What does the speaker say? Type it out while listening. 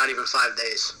even 5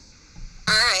 days.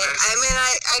 Alright, I mean,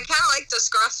 I kind of like the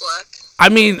scruff look. I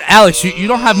mean, Alex, you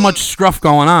don't have much scruff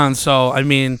going on, so, I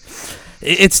mean,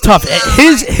 it's tough. No,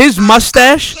 His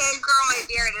mustache... I can't grow my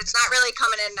beard. It's not really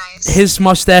coming in nice. His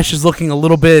mustache is looking a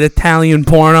little bit Italian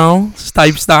porno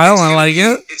type style. I like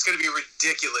it. It's going to be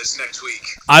ridiculous next week.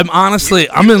 I'm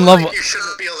in love with... You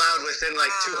shouldn't be allowed within,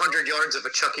 200 yards of a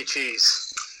Chuck E.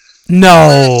 Cheese.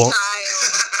 No.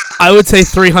 I would say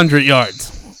 300 yards.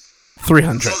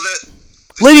 300. Well,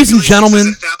 Ladies and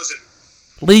gentlemen,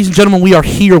 we are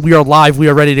here. We are live. We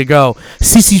are ready to go.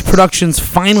 CC's Productions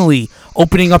finally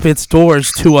opening up its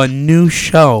doors to a new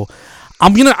show.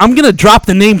 I'm gonna drop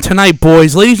the name tonight,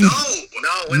 boys. Ladies and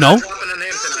we're not dropping a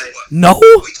name tonight. No.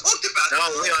 We talked about No,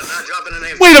 we are not dropping a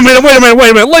name. Wait a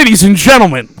minute. Ladies and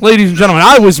gentlemen,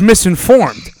 I was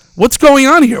misinformed. What's going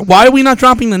on here? Why are we not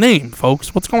dropping the name,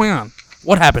 folks? What's going on?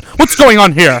 What happened? What's going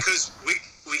on here? Because we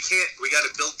can't. We got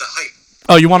to build the hype.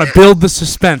 Oh, you want to build the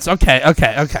suspense? Okay. I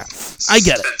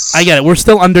get it. We're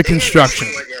still under construction.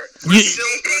 They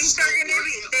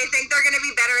think they're gonna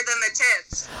be better than the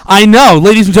tits. I know,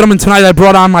 ladies and gentlemen. Tonight I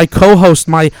brought on my co-host,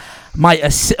 my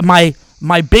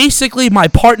basically my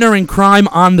partner in crime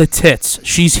on the tits.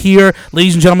 She's here,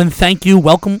 ladies and gentlemen. Thank you.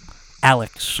 Welcome,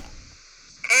 Alex.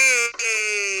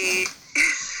 Hey.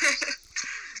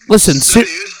 Listen,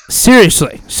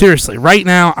 seriously, right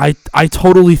now, I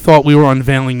totally thought we were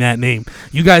unveiling that name.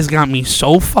 You guys got me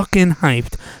so fucking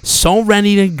hyped, so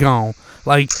ready to go.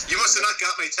 Like, You must have not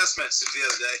got my text message the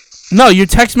other day. no, your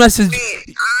text message.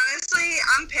 Wait, honestly,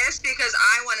 I'm pissed because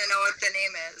I want to know what the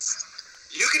name is.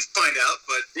 You could find out,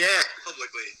 but Yeah.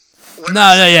 publicly.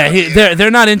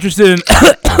 They're not interested in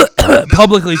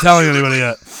publicly telling anybody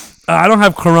yet. I don't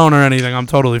have corona or anything. I'm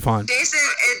totally fine. Jason,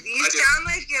 you sound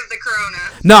like you have the corona.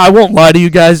 No, I won't lie to you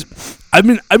guys. I've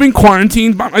been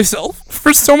quarantined by myself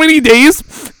for so many days,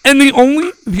 and the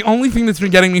only thing that's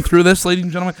been getting me through this, ladies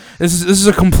and gentlemen, this is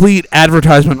a complete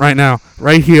advertisement right now,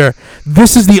 right here.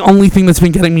 This is the only thing that's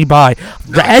been getting me by.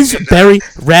 Raspberry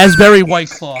White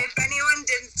Claw. If anyone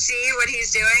didn't see what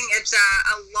he's doing, it's a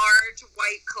large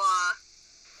White Claw.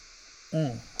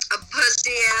 A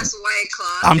pussy ass White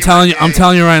Claw. I'm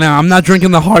telling you right now, I'm not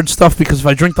drinking the hard stuff because if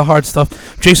I drink the hard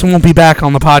stuff, Jason won't be back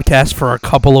on the podcast for a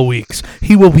couple of weeks.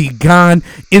 He will be gone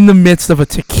in the midst of a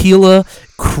tequila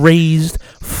crazed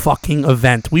fucking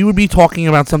event. We would be talking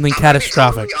about something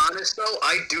catastrophic. To be honest though,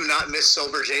 I do not miss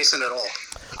sober Jason at all.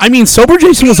 I mean, sober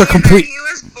Jason was a complete. He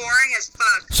was boring as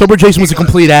fuck. Sober Jason was a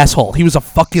complete asshole. He was a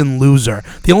fucking loser.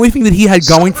 The only thing that he had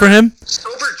going for him.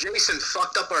 Sober Jason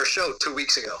fucked up our show 2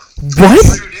 weeks ago. What?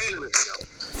 2 days ago.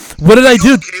 What did I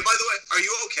do? Okay, by the way, are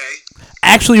you okay?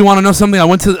 Actually, you want to know something? I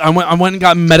went and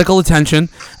got medical attention,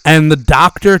 and the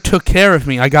doctor took care of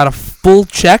me. I got a full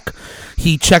check.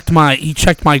 He checked my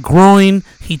groin.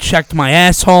 He checked my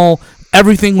asshole.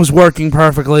 Everything was working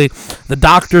perfectly. The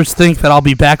doctors think that I'll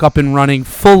be back up and running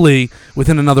fully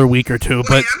within another week or two.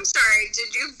 But Wait, I'm sorry.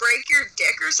 Did you break your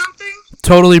dick or something?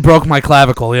 totally broke my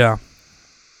clavicle. Yeah.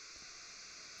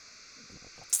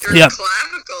 Your Yep.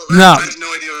 clavicle? No. I have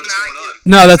no idea what's going on.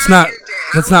 No, that's not. your dick.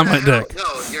 That's not my dick. No,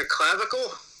 your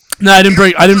clavicle? No, I didn't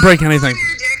break anything. Clavicle and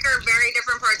your dick are very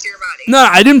different parts of your body. No,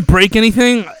 I didn't break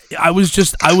anything.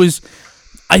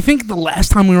 I think the last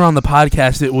time we were on the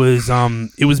podcast, it was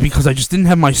because I just didn't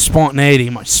have my spontaneity,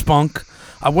 my spunk.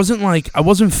 I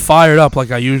wasn't fired up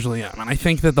like I usually am, and I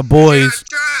think that the You're boys. not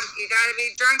drunk. You gotta be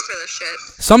drunk for this shit.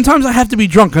 Sometimes I have to be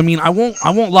drunk. I mean, I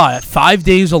won't lie. 5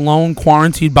 days alone,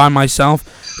 quarantined by myself,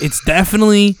 it's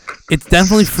definitely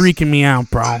freaking me out,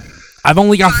 bro. I've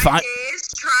only got 5 days.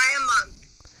 Try a month.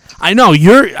 I know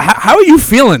how are you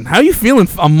feeling? How are you feeling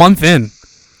a month in?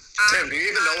 Tim, do you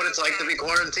even know what it's like to be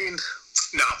quarantined?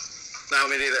 No. No,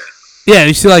 me neither. Yeah,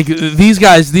 you see, like these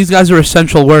guys are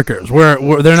essential workers. They're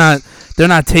not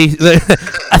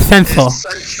essential.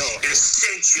 Essential.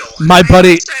 My buddy,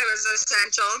 I wish I was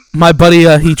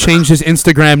essential. he changed his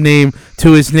Instagram name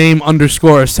to his name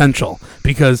 _ essential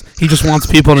because he just wants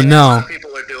people to A lot know. of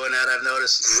people are doing that, I've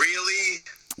noticed. Really?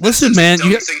 Listen, man,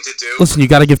 Dumb thing to do. you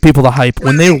got to give people the hype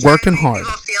when they're What, are they working trying to make hard.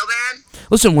 people feel bad?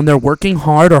 Listen, when they're working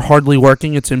hard or hardly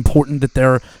working, it's important that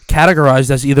they're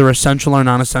categorized as either essential or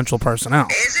non-essential personnel.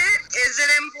 Is it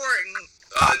important?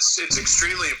 It's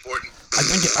extremely important.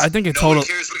 I think it No totally. one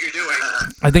cares what you're doing.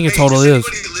 I think it Hey, totally is.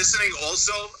 Anybody listening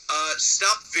also,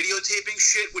 stop videotaping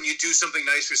shit when you do something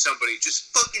nice for somebody. Just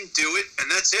fucking do it, and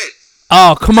that's it.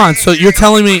 Oh, come on. So you're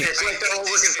telling me? It's like they're all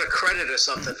looking for credit or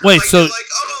something. Wait, Like, so you're like,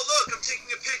 oh, look, I'm taking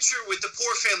a picture with the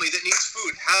poor family that needs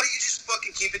food. How do you just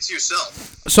fucking keep it to yourself?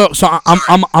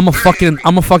 I'm a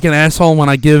fucking asshole when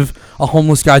I give a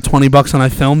homeless guy $20 and I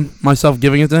film myself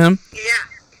giving it to him. Yeah.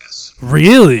 Yes.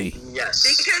 Really? Yes.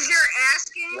 Because Because you're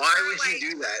asking. Why for, would like,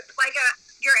 you do that?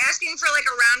 You're asking for like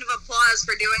a round of applause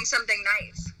for doing something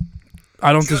nice.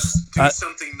 I don't Just do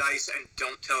something nice and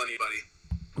don't tell anybody.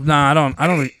 Nah, I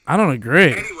don't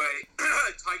agree. Anyway,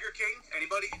 Tiger King,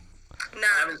 anybody? No.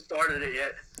 I haven't started it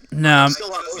yet. No. I'm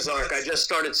still on Ozark. I just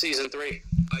started season 3.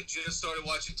 I just started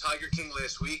watching Tiger King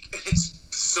last week. It's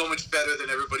so much better than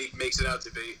everybody makes it out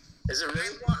to be. Is it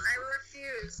really? Well, I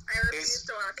refuse. I refuse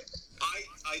to watch it.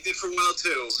 I did for a while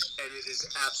too, and it is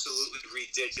absolutely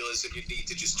ridiculous, and you need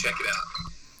to just check it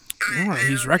out. Oh,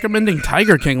 he's recommending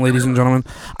Tiger King, ladies and gentlemen.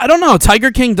 I don't know.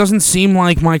 Tiger King doesn't seem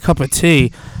like my cup of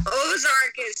tea.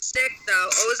 Ozark is sick, though.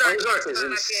 Ozark is is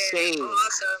insane.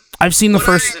 awesome. I've seen the What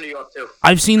first. season are you up to?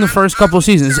 I've seen the first couple of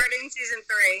seasons. Starting season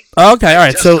 3. Oh, okay, all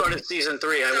right. Just So started season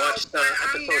 3. I watched but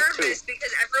I'm episode 2. nervous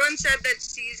because everyone said that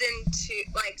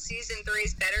season 3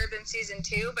 is better than season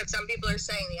 2, but some people are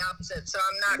saying the opposite, so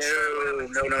I'm not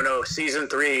sure. No. Season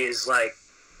 3 is like,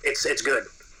 it's good.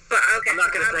 But okay, I'm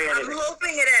not gonna say anything. I'm hoping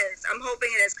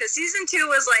it is because season 2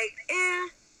 was like, eh.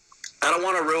 I don't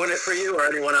want to ruin it for you or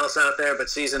anyone else out there, but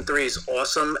season 3 is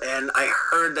awesome, and I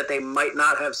heard that they might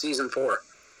not have season 4.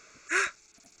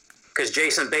 Because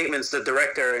Jason Bateman's the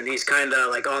director, and he's kind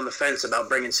of like on the fence about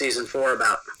bringing season 4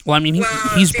 about. well, I mean, Well,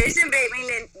 he's Jason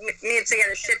Bateman needs to get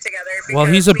his shit together. Well,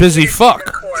 because he's a we busy need a fuck.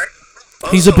 season 4.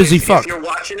 He's a Also, busy fuck. If you're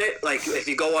watching it, like if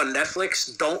you go on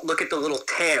Netflix, don't look at the little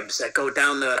tabs that go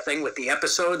down the thing with the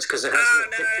episodes because it has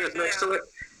little pictures next to it.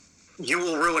 You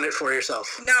will ruin it for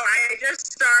yourself. No, I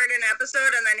just start an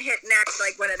episode and then hit next,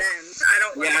 like when it ends. I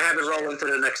don't. Yeah, I have it rolling to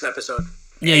the next episode.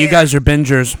 yeah. You guys are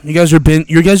bingers. You guys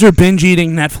are binge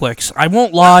eating Netflix. I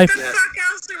won't lie. What the fuck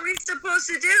else are we supposed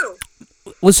to do?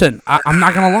 Listen, I'm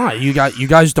not gonna lie. You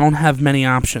guys don't have many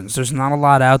options. There's not a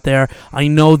lot out there. I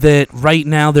know that right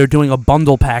now they're doing a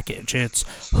bundle package. It's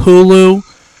Hulu,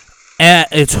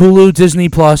 Disney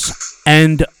Plus,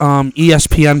 and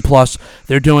ESPN Plus.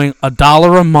 They're doing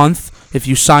 $1 a month if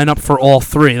you sign up for all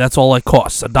 3. That's all it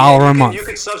costs. $1 a month. You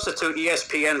could substitute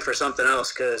ESPN for something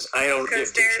else because I don't give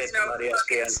Because two there's shits no about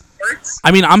fucking ESPN. sports.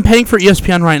 I mean, I'm paying for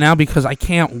ESPN right now because I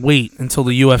can't wait until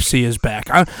the UFC is back.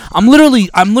 I'm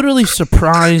literally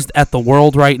surprised at the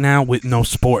world right now with no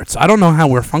sports. I don't know how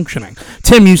we're functioning.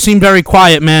 Tim, you seem very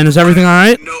quiet, man. Is everything all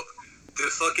right? No, the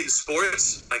fucking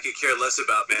sports I could care less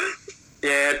about, man.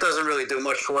 Yeah, it doesn't really do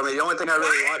much for me. The only thing I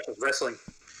really watch is wrestling.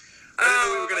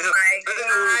 Oh my god,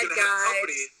 guys!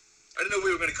 I didn't know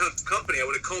we were going to have company. I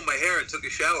would have combed my hair and took a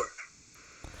shower.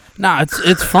 Nah,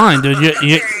 it's fine, dude. Dude,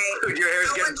 your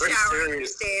hair's getting pretty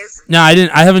serious. These days. No,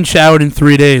 I haven't showered in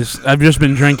 3 days. I've just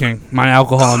been drinking my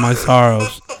alcohol and my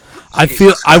sorrows.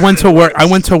 I went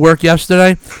to work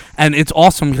yesterday, and it's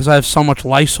awesome because I have so much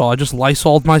Lysol. I just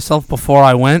Lysoled myself before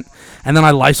I went, and then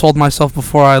I Lysoled myself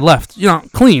before I left. You know,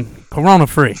 clean, corona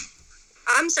free.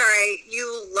 I'm sorry,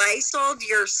 you Lysoled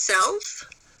yourself?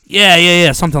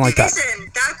 Yeah, something like that.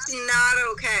 Listen, that's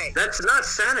not okay. That's not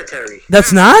sanitary.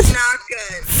 That's not? Not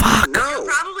good. Fuck. No. You're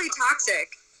probably toxic.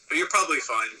 But you're probably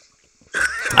fine.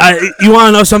 You want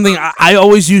to know something? I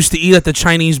always used to eat at the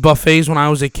Chinese buffets when I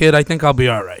was a kid. I think I'll be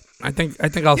all right. I think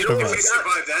I'll You know survive. what? If I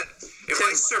survived that, if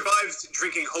I survived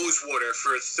drinking hose water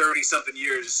for 30-something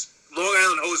years, Long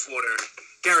Island hose water,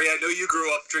 Gary, I know you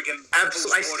grew up drinking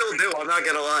Absolutely, I hose still water do. I'm not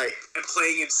gonna lie. and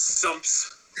playing in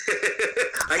sumps.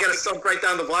 I got a sump right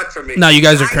down the block from me. No, you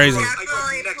guys are crazy. I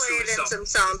definitely next to played in a some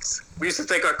sumps. We used to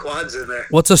take our quads in there.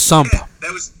 What's a sump?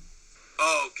 That was...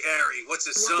 Oh, Gary, what's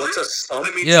a sump? What's a sump?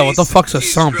 I mean, Yeah, what the Jesus- fuck's a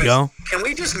Jesus sump, Christ. yo? Can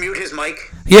we just mute his mic?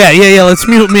 Yeah. Let's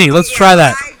mute me. Let's try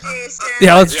that. Hi, Jason.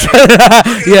 Yeah, let's try.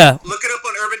 Yeah. Look it up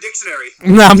on Urban Dictionary.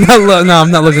 No,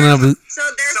 I'm not looking at it. So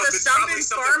there's Sump a is sump probably in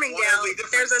something Farmingdale. wildly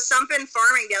different. There's a sump in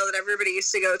Farmingdale that everybody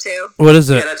used to go to. What is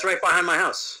Yeah, it? that's right behind my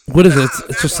house. What is it? It's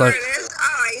That's just where like. it is?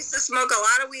 Oh, I used to smoke a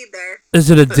lot of weed there.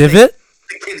 Is it a divot?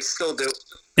 The kids still do.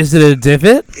 Is it a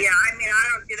divot? Yeah, I mean, I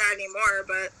don't do that anymore,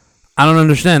 but I don't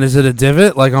understand. Is it a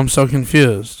divot? Like, I'm so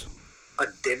confused. A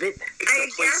divot? It's I a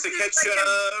place to guess catch it's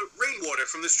like rainwater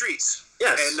from the streets.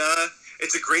 Yes. And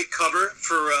it's a great cover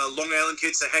for Long Island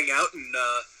kids to hang out and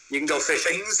You can go do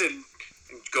fishing. things and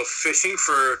go fishing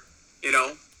for,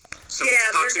 some yeah,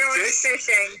 toxic they're going fish.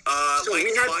 fishing. So Like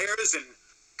we had- flyers and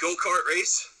go-kart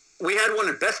race. We had one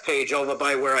in Bethpage over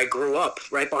by where I grew up,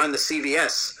 right behind the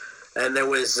CVS. And there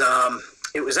was,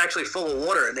 it was actually full of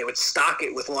water, and they would stock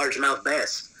it with largemouth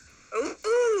bass.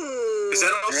 Ooh. Is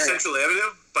that off Yeah. Central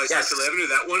Avenue? By Yes. Central Avenue,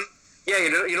 that one? Yeah, you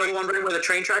know the one right where the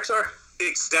train tracks are?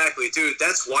 Exactly, dude.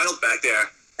 That's wild back there.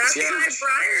 That's Yeah. my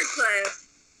Briarcliff.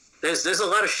 There's a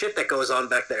lot of shit that goes on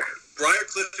back there.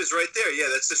 Briarcliff is right there. Yeah,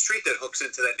 that's the street that hooks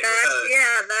into that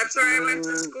That's where I went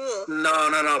to school. No.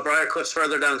 Briarcliff's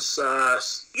further down.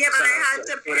 Yeah, but I had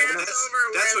to pass over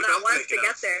where that was to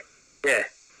get there. Yeah.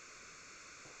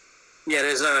 Yeah,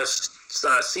 there's a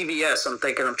CVS. I'm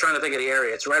trying to think of the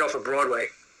area. It's right off of Broadway.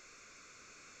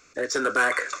 It's in the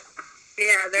back.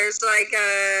 Yeah, there's like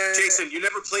a... Jason, you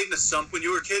never played in the sump when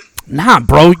you were a kid? Nah,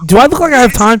 bro. Do I look like I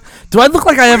have time? Do I look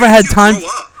like I ever had time?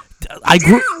 I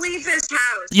didn't leave his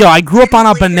house. Yo, I grew up on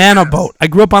a banana boat. I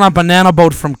grew up on a banana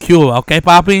boat from Cuba, okay,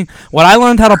 Papi? What I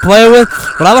learned how to play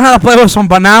with some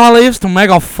banana leaves to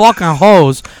make a fucking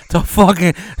hose to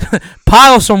fucking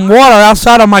pile some water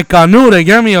outside of my canoe to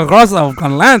get me across the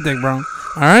Atlantic, bro. All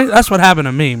right? That's what happened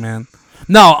to me, man.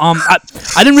 No, I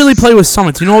didn't really play with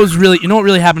summits. You know what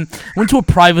really happened? I went to a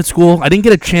private school. I didn't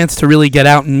get a chance to really get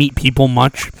out and meet people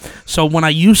much. So when I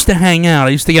used to hang out,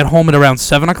 I used to get home at around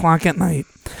 7 o'clock at night.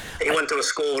 You went to a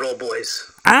school with all boys.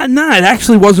 No, it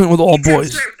actually wasn't with all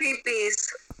boys.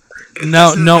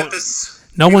 No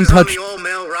one touched. He was on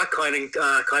the all-male rock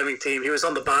climbing team. He was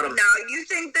on the bottom. No, you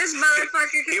think this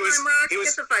motherfucker can climb rocks?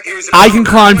 Get the fuck out. I can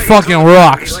climb fucking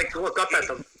rocks. You like to look up at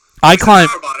them. I climb.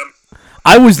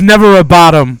 I was never a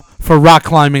bottom for rock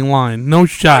climbing line. No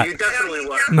shot. You definitely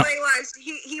was. No.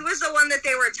 He was the one that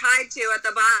they were tied to at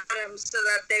the bottom so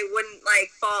that they wouldn't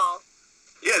fall.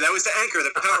 Yeah, that was the anchor,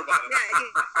 the power bottom.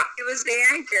 Yeah, he was the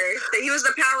anchor. He was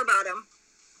the power bottom.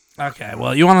 Okay,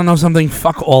 well, you want to know something?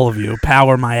 Fuck all of you.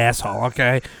 Power my asshole,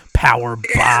 okay? Power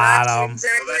bottom. That's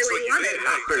exactly what you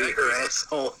wanted. Your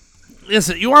asshole.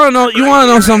 Listen, you want to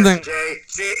know something?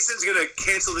 Jason's going to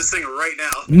cancel this thing right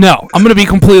now. No, I'm going to be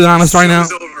completely honest right now.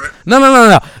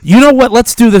 No. You know what?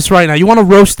 Let's do this right now. You want to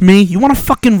roast me? You want to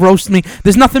fucking roast me?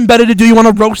 There's nothing better to do. You want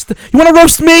to roast me? You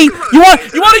want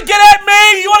to get at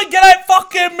me? You want to get at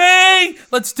fucking me?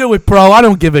 Let's do it, bro. I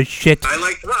don't give a shit.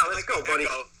 Let's go, buddy.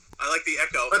 I like the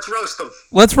echo. Let's roast them.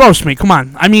 Let's roast me. Come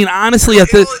on. I mean, honestly,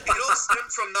 it all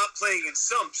stems from not playing in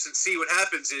sumps, and see what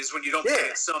happens is when you don't play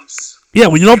in sumps. Yeah,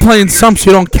 when you don't play in sumps,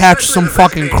 you don't catch some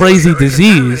fucking crazy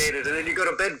disease. And then you go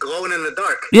to bed glowing in the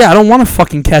dark. Yeah, I don't want to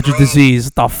fucking catch a disease.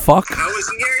 What the fuck? How is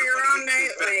your own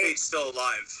Bethpage still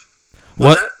alive?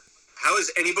 What? How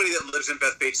is anybody that lives in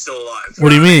Bethpage still alive? What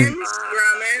do you mean?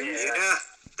 Grummins. Yeah,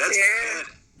 that's bad.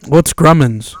 What's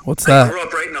Grummins? What's that? I grew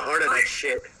up right in the heart of that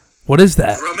shit. What is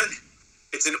that? Grumman?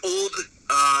 It's an old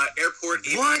airport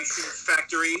aviation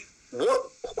factory.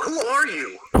 What? Who are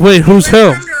you? Wait, who's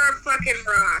who? Under a fucking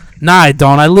rock. Nah, I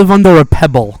don't. I live under a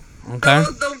pebble. Okay.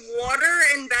 So the water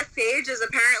in Bethpage is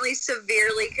apparently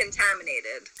severely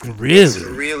contaminated. Really? It's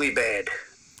really bad.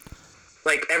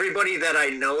 Like, everybody that I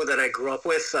know that I grew up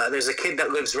with, there's a kid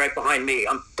that lives right behind me.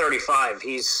 I'm 35.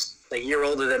 He's a year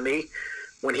older than me.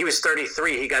 When he was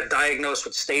 33, he got diagnosed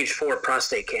with stage 4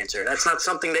 prostate cancer. That's not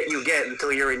something that you get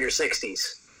until you're in your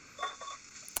 60s.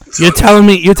 You're telling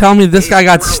me this guy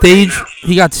got stage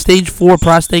 4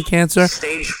 prostate cancer?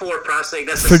 Stage 4 prostate.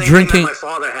 That's the for same drinking, thing that my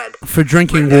father had. For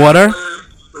drinking water?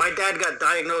 My dad got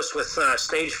diagnosed with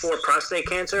stage 4 prostate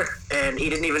cancer, and he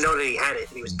didn't even know that he had it.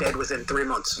 He was dead within 3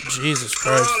 months. Jesus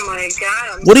Christ. Oh my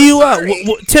God. What are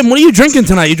you, Tim, what are you drinking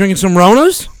tonight? You drinking some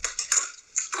Ronas?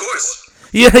 Of course.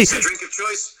 Yeah. It's the drink of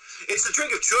choice. It's the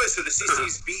drink of choice for the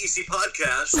CC's BEC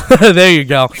podcast. There you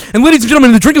go. And ladies and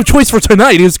gentlemen, the drink of choice for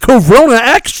tonight is Corona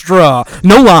Extra.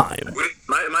 No lime. Am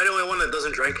I the only one that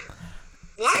doesn't drink?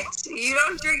 What? You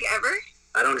don't drink ever?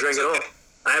 I don't drink at all.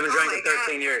 I haven't drank in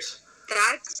 13 years.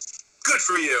 That's good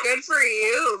for you. Good for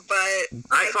you,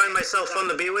 but... I find myself fun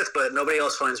to be with, but nobody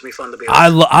else finds me fun to be with.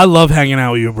 I love hanging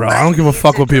out with you, bro. I don't give a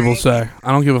fuck what people say.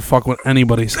 I don't give a fuck what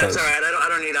anybody says. That's all right. I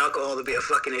don't need alcohol to be a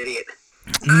fucking idiot.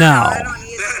 No. I don't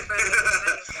either, but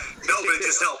No, but it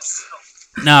just helps.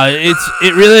 No,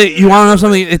 it really. You want to know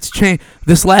something? It's changed.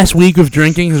 This last week of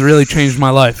drinking has really changed my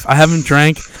life. I haven't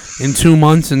drank in 2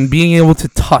 months, and being able to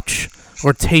touch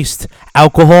or taste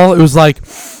alcohol, it was like,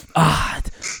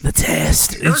 the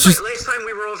taste. It's just. Last time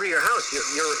we were over your house,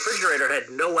 your refrigerator had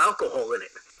no alcohol in it.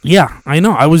 Yeah, I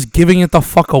know. I was giving it the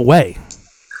fuck away.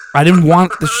 I didn't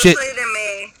want the shit.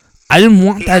 I didn't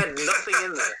want that. Had nothing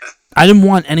in there. I didn't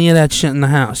want any of that shit in the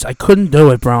house. I couldn't do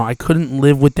it, bro. I couldn't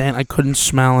live with that. I couldn't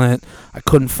smell it. I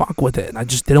couldn't fuck with it. I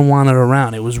just didn't want it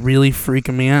around. It was really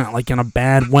freaking me out, like in a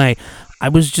bad way. I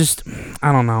was just,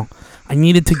 I don't know. I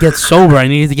needed to get sober. I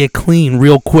needed to get clean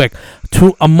real quick.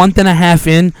 A month and a half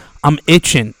in, I'm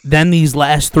itching. Then these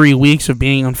last 3 weeks of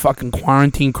being on fucking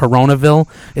quarantine Coronaville,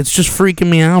 it's just freaking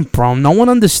me out, bro. No one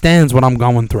understands what I'm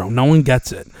going through. No one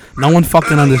gets it. No one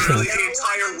fucking understands. The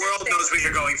entire world knows what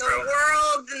you're going through. The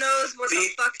world knows what the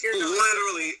fuck you're going through.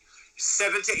 Literally,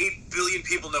 7 to 8 billion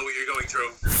people know what you're going through.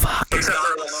 Fuck. Except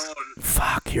for alone.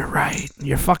 Fuck, you're right.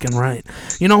 You're fucking right.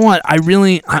 You know what? I don't know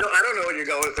what you're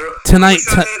going through. Tonight.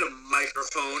 I had a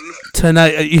microphone.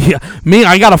 Tonight, me,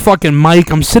 I got a fucking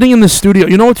mic. I'm sitting in the studio.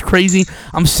 You know what's crazy?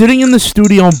 I'm sitting in the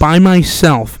studio by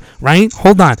myself, right?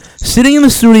 Hold on. Sitting in the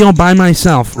studio by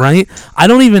myself, right? I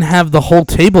don't even have the whole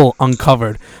table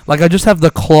uncovered. Like, I just have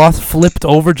the cloth flipped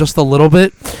over just a little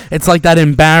bit. It's like that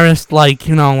embarrassed, like,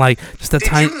 just a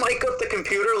tiny... Did you mic up the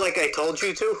computer like I told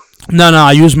you to? No,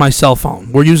 I use my cell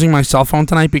phone. We're using my cell phone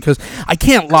tonight because I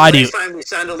can't lie to you. Last time we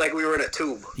sounded like we were in a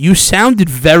tube. You sounded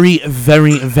very,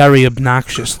 very, very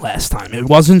obnoxious last time. It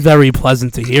wasn't very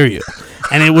pleasant to hear you.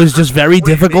 And it was just very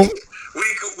difficult.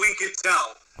 We could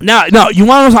tell. No, you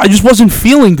want to know, I just wasn't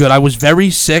feeling good. I was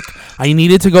very sick. I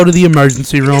needed to go to the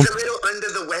emergency room. A little under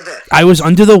the weather. I was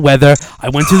under the weather. I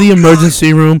went to the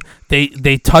emergency room.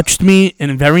 They touched me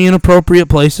in very inappropriate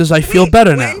places. I feel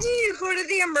better now. When do you go to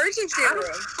the emergency How room?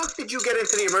 the fuck did you get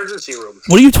into the emergency room?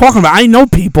 What are you talking about? I know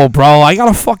people, bro. I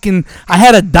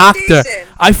had a doctor. Jason.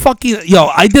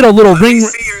 I did a little ring.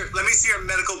 Let me see your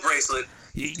medical bracelet.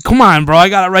 Come on, bro. I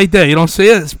got it right there. You don't see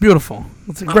it? It's beautiful.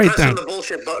 It's a great thing. I'm pressing the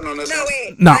bullshit button on this. No, one.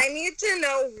 wait. No. I need to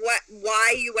know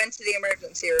why you went to the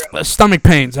emergency room. Stomach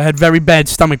pains. I had very bad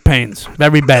stomach pains.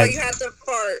 Very So bad. you had to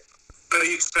fart. Are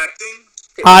you expecting?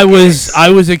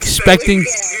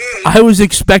 I was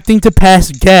expecting to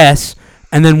pass gas,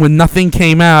 and then when nothing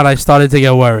came out, I started to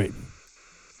get worried.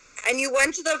 And you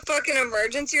went to the fucking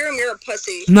emergency room? You're a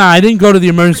pussy. Nah, I didn't go to the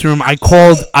emergency room. I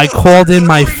called in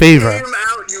my favor. Came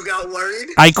out, you got worried?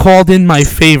 I called in my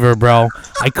favor, bro.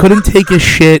 I couldn't take a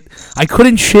shit. I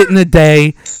couldn't shit in a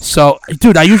day. So,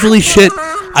 dude, I usually shit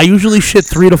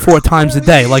 3 to 4 times a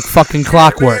day, like fucking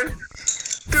clockwork.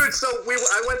 Dude, so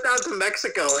I went down to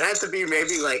Mexico. It had to be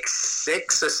maybe like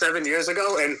 6 or 7 years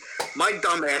ago, and my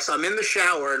dumbass, I'm in the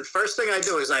shower, and first thing I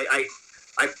do is I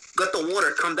let the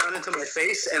water come down into my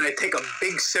face, and I take a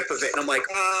big sip of it, and I'm like,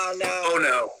 Oh,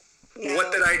 no.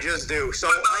 what did I just do? So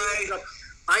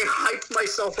I hyped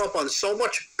myself up on so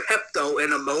much Pepto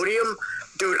and Imodium,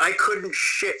 dude, I couldn't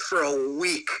shit for a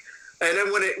week. And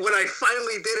then when I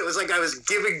finally did, it was like I was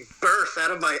giving birth out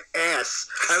of my ass.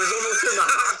 I was almost in the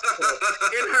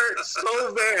hospital. It hurt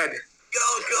so bad.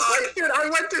 Oh, God. Like, dude, I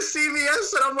went to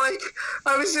CVS and I'm like,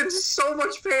 I was in so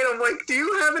much pain. I'm like, do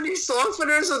you have any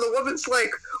softeners? And the woman's like,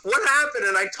 what happened?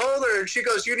 And I told her, and she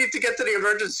goes, you need to get to the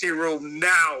emergency room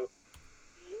now.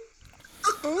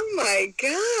 Oh, my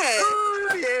God. Oh,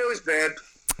 yeah, it was bad.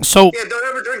 So Yeah, don't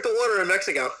ever drink the water in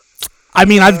Mexico. I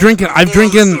mean, I've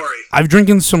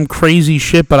drinking some crazy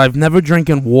shit, but I've never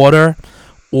drinking water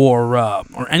or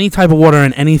any type of water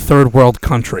in any third world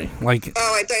country. Like,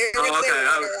 Oh, I thought you were going to say okay.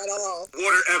 water at all.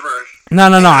 Water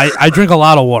ever. no. I drink a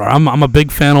lot of water. I'm a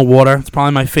big fan of water. It's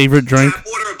probably my favorite drink. Tap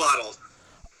water bottle.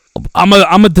 I'm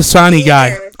a Dasani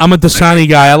guy. I'm a Dasani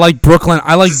guy. I like Brooklyn.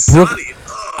 I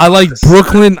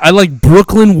like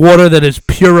Brooklyn water that is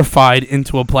purified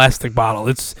into a plastic bottle.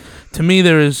 It's to me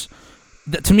there's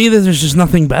just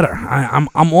nothing better.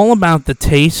 I'm all about the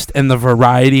taste and the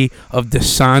variety of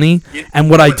Dasani. And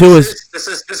what I do is this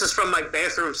is from my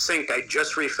bathroom sink. I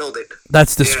just refilled it.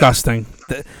 that's disgusting.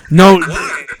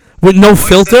 Why? With no Why is that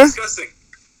filter. disgusting?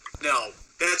 No,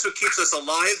 that's what keeps us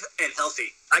alive and healthy.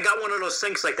 I got one of those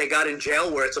sinks like they got in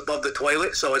jail where it's above the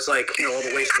toilet, so it's like, all the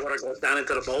wastewater goes down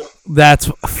into the bowl. That's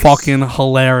fucking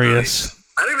hilarious.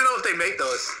 I don't even know if they make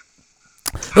those.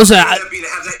 Listen, How would that be to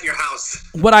have that in your house?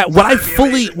 what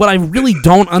I really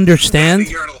don't understand.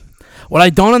 The urinal. What I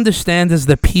don't understand is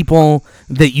the people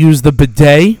that use the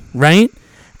bidet, right?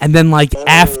 And then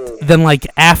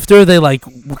after they like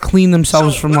clean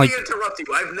themselves from let like me interrupt you.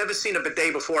 I've never seen a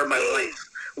bidet before in my life.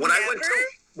 When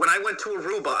I went to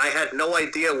Aruba, I had no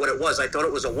idea what it was. I thought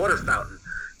it was a water fountain.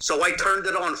 So I turned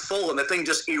it on full, and the thing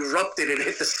just erupted and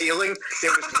hit the ceiling. There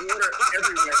was water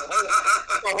everywhere.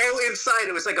 The whole inside,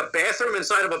 it was like a bathroom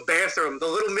inside of a bathroom. The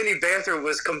little mini bathroom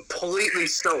was completely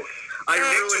soaked.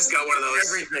 Nick just got one of those.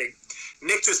 Everything.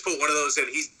 Nick just put one of those in.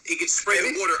 He could spray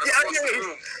the water across the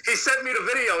room. He sent me the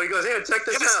video. He goes, "Here, check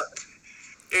this out."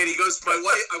 And he goes, I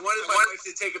wanted my wife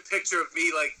to take a picture of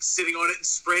me, like, sitting on it and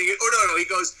spraying it. Oh, no. He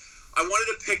goes, I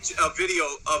wanted a video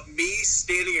of me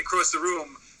standing across the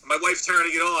room, my wife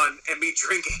turning it on, and me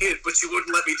drinking it, but she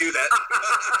wouldn't let me do that.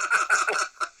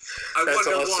 I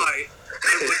wonder why.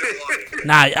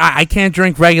 Nah, I can't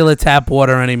drink regular tap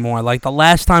water anymore. Like, the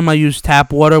last time I used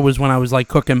tap water was when I was, like,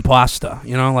 cooking pasta.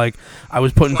 You know, like, I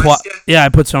was putting I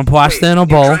put some pasta in a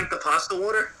bowl. You drank the pasta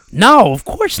water? No, of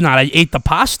course not. I ate the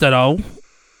pasta, though.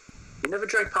 You never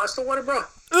drank pasta water, bro?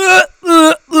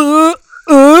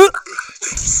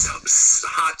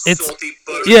 Hot, It's- salty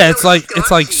butter. Yeah, it's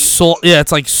like salt. Yeah,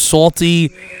 it's like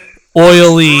salty,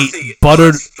 oily, Frothy.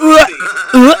 buttered. Frothy.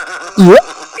 Ew,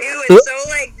 it's so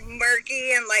like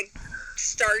murky and like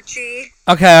starchy.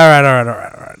 Okay, all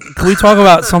right. Can we talk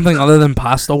about something other than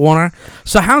pasta water?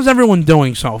 So, how's everyone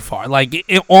doing so far? Like,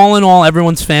 all in all,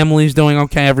 everyone's family's doing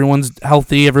okay. Everyone's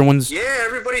healthy. Everyone's. Yeah,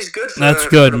 everybody's good. That's For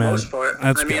good, the man. Most part.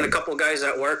 That's I mean, good. a couple guys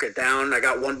at work are down. I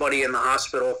got one buddy in the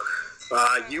hospital.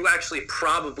 You actually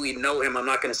probably know him. I'm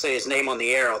not going to say his name on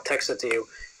the air. I'll text it to you.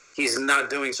 He's not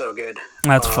doing so good.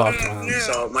 That's fucked, man.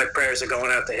 So my prayers are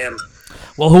going out to him.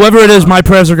 Well, whoever it is, my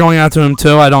prayers are going out to him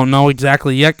too. I don't know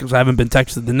exactly yet because I haven't been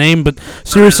texted the name, but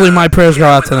seriously, my prayers go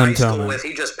out to them too, man.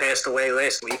 He just passed away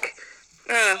last week.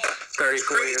 Ugh.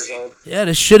 34 years old. Yeah,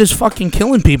 this shit is fucking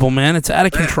killing people, man. It's out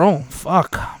of control.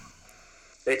 Fuck.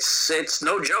 It's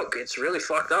no joke. It's really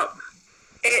fucked up.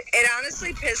 It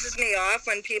honestly pisses me off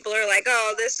when people are like,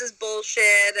 "Oh, this is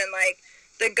bullshit," and like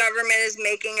the government is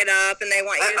making it up, and they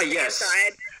want you to stay yes.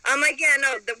 inside. I'm like, yeah,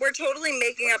 no, we're totally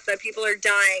making up that people are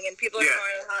dying and people are Yeah.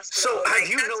 going to the hospital. So Like, have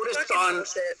you that's noticed fucking on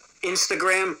bullshit.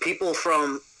 Instagram, people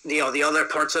from the other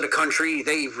parts of the country,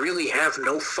 they really have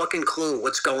no fucking clue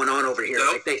what's going on over here.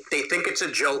 Nope. Like they think it's a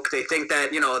joke. They think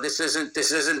that this isn't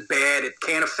bad. It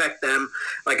can't affect them.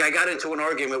 Like I got into an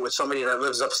argument with somebody that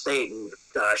lives upstate, and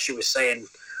she was saying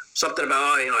something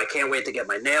about I can't wait to get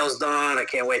my nails done. I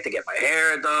can't wait to get my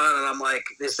hair done. And I'm like,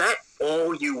 is that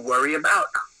all you worry about?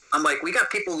 I'm like, we got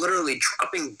people literally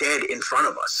dropping dead in front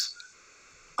of us.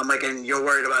 I'm like, and you're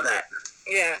worried about that?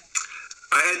 Yeah.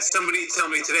 I had somebody tell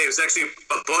me today, it was actually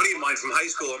a buddy of mine from high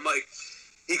school. I'm like,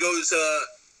 he goes,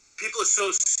 people are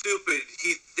so stupid.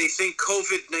 They think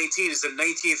COVID-19 is the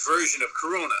 19th version of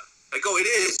Corona. I go, it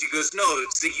is. He goes, no,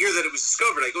 it's the year that it was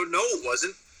discovered. I go, no, it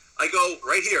wasn't. I go,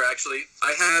 right here, actually.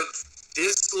 I have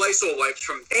this Lysol wipes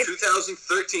from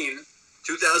 2013,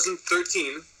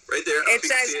 right there. It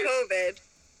says COVID.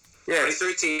 Yeah.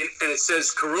 2013, and it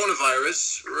says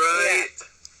coronavirus, right?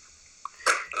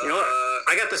 You know what?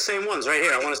 I got the same ones right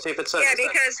here. I want to see if it says. Yeah,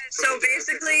 because so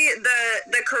basically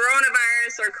the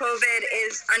coronavirus or COVID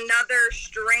is another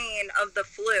strain of the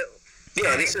flu.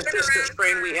 Yeah, this is just the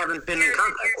strain we haven't been in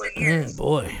contact with. Oh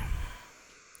boy.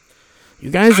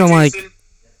 You guys are like.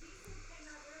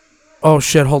 Oh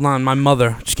shit! Hold on, my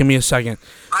mother. Just give me a second.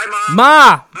 Hi, Mom.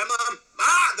 Ma, Hi, Mom.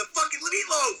 Ah, the fucking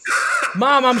meatloaf.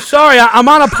 Mom, I'm sorry. I'm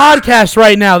on a podcast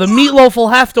right now. The meatloaf will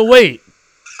have to wait.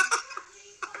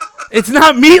 It's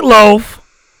not meatloaf.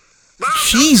 Mom,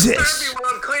 Jesus. don't disturb me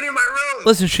while I'm cleaning my room.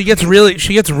 Listen, she gets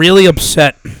really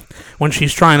upset when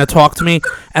she's trying to talk to me,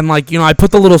 and I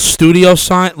put the little studio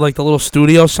sign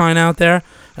out there,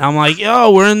 and I'm like,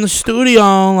 yo, we're in the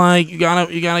studio. Like, you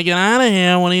gotta get out of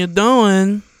here. What are you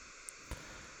doing?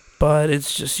 But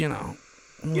it's just, I don't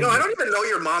even know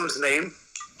your mom's name.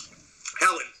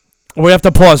 Helen. We have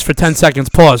to pause for 10 seconds.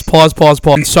 Pause.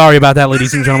 Sorry about that,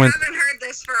 ladies and gentlemen. I haven't heard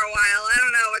this for a while. I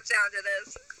don't know what sound it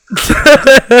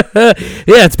is.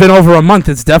 Yeah, it's been over a month.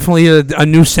 It's definitely a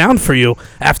new sound for you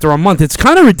after a month. It's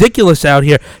kind of ridiculous out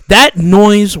here. That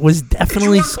noise was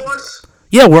definitely... Did you unpause?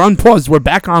 Yeah, we're unpaused. We're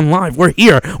back on live. We're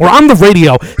here. We're on the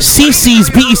radio.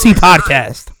 CC's BEC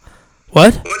podcast.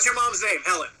 What? What's your mom's name?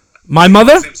 Helen. My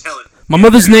mother? Her name's Helen. My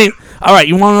mother's name... All right,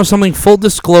 you want to know something? Full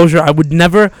disclosure, I would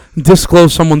never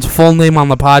disclose someone's full name on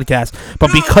the podcast. But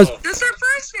That's her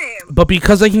first name.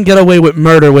 because I can get away with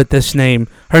murder with this name,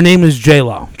 her name is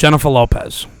J-Lo, Jennifer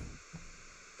Lopez.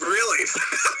 Really?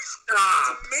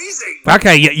 Ah, amazing.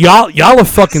 Okay, y'all are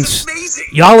fucking... It's amazing.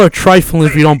 Y'all are trifling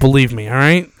if you don't believe me, all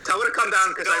right? Tell her to come down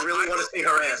because I really want to see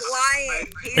her ass. Lying.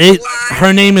 He's lying.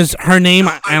 Her name,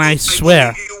 and I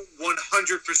swear. believe you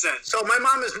 100%. So my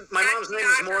mom's name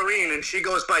is Maureen, and she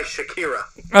goes by Shakira.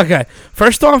 Okay,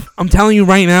 first off, I'm telling you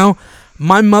right now,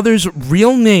 my mother's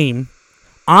real name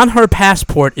on her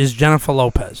passport is Jennifer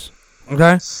Lopez.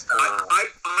 Okay?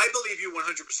 I believe you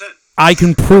 100%. I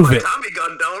can prove it. Tommy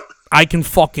gun don't. I can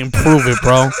fucking prove it,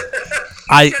 bro.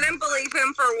 Shouldn't believe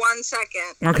him for 1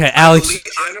 second. Okay, Alex.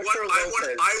 I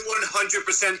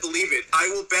 100% believe it. I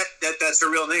will bet that that's her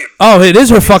real name. Oh, it is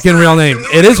her fucking real name.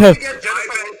 It is her. Can we get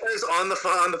Jennifer Lopez on the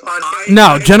podcast?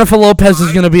 No, Jennifer Lopez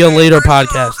is going to be a later First of all,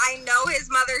 podcast. I know his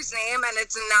mother's name, and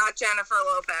it's not Jennifer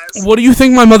Lopez. What do you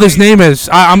think my mother's name is?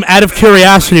 I'm out of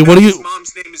curiosity. What do His you...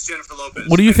 mom's name is Jennifer Lopez.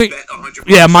 What do you I think? bet 100%.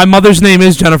 Yeah, my mother's name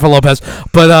is Jennifer Lopez.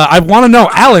 But I want to know,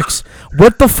 Alex,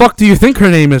 what the fuck do you think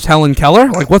her name is? Helen Keller?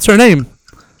 Like, what's her name?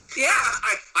 Yeah.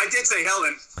 I did say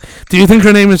Helen. Do you think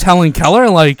her name is Helen Keller?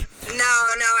 Like... No,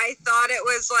 I thought it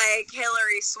was like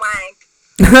Hillary Swank.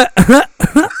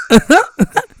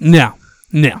 No.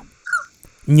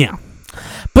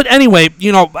 But anyway,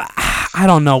 I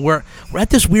don't know. We're we're at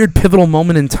this weird pivotal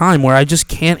moment in time where I just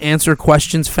can't answer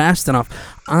questions fast enough.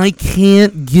 I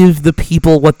can't give the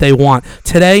people what they want.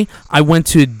 Today, I went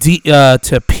to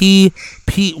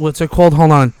what's it called?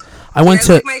 Hold on. I went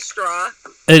to my straw.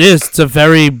 It is. It's a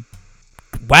very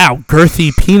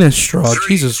girthy penis straw.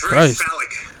 Jesus Christ. Phallic.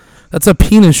 That's a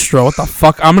penis straw. What the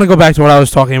fuck? I'm going to go back to what I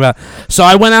was talking about. So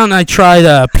I went out and I tried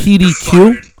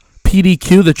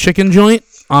PDQ, the chicken joint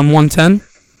on 110.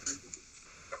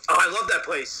 Oh, I love that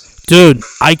place. Dude,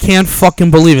 I can't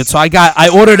fucking believe it. So I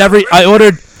ordered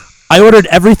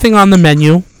everything on the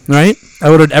menu, right? I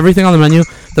ordered everything on the menu.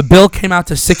 The bill came out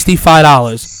to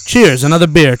 $65. Cheers, another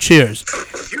beer. Cheers.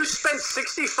 You spent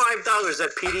 $65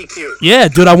 at PDQ. Yeah,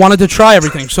 dude, I wanted to try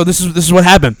everything. So this is what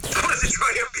happened.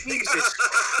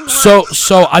 So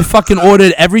I fucking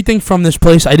ordered everything from this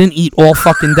place. I didn't eat all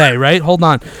fucking day, right? Hold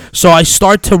on. So I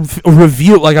start to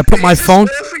review. Like I put my phone.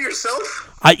 For yourself?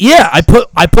 I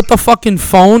put the fucking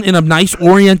phone in a nice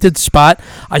oriented spot.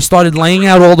 I started laying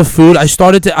out all the food. I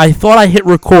thought I hit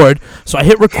record, so I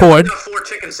hit record. Yeah, 4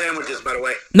 chicken sandwiches, by the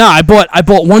way. No, I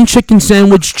bought 1 chicken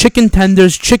sandwich, chicken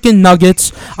tenders, chicken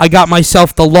nuggets. I got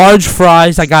myself the large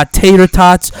fries. I got tater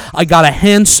tots. I got a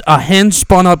hand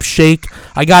spun up shake.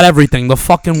 I got everything. The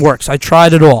fucking works. I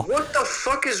tried it all. What the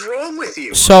fuck is wrong with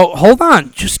you? So hold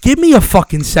on, just give me a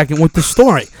fucking second with the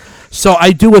story. So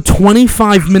I do a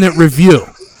 25-minute review.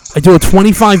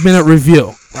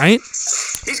 Right?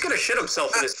 He's gonna shit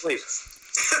himself in his sleep.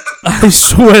 I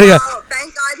swear to God. Oh,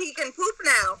 thank God he can poop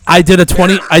now. I did a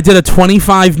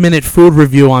 25-minute food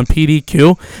review on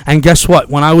PDQ, and guess what?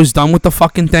 When I was done with the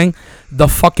fucking thing, the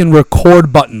fucking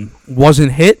record button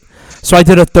wasn't hit. So I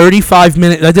did a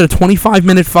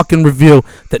 25-minute fucking review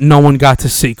that no one got to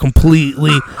see.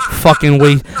 Completely fucking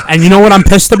waste. And you know what I'm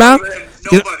pissed about?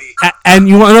 Nobody. And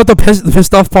you want to know what the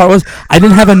pissed off part was? I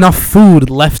didn't have enough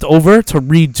food left over to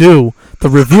redo the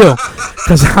review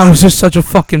because I was just such a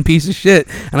fucking piece of shit,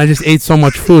 and I just ate so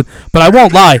much food. But I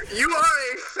won't lie. You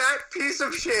are a fat piece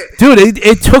of shit. Dude,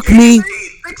 it took me...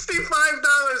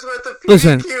 $65 worth of PDQ.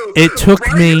 Listen,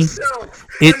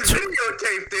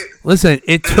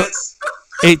 it took me...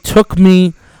 It took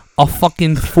me a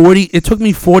fucking 40... It took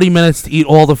me 40 minutes to eat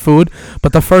all the food,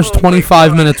 but the first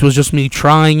 25 minutes was just me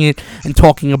trying it and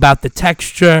talking about the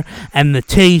texture and the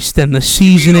taste and the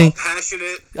seasoning.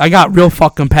 Passionate. I got real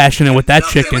fucking passionate with that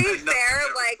chicken. To be fair,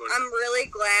 I'm really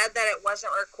glad that it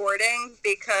wasn't recording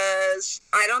because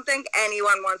I don't think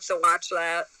anyone wants to watch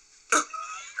that.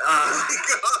 Oh my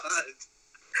God.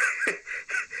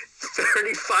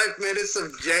 35 minutes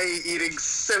of Jay eating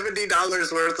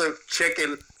 $70 worth of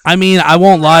chicken. I mean, I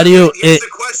won't lie to you. Here's the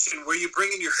question: were you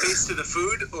bringing your face to the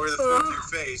food, or the food to your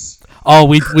face? Oh,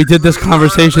 we did this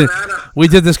conversation. We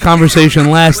did this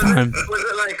conversation last time. Was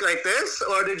it like this,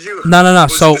 or did you? No.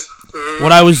 So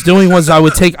what I was doing was I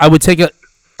would take a.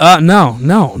 No.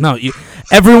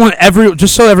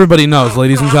 Just so everybody knows,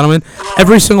 ladies and gentlemen,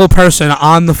 every single person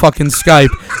on the fucking Skype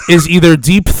is either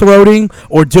deep throating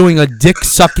or doing a dick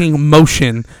sucking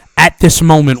motion at this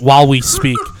moment while we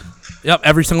speak. Yep,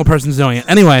 every single person's doing it.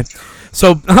 Anyway,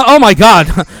 so oh my God,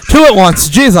 2 at once,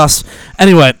 Jesus.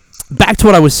 Anyway, back to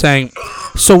what I was saying.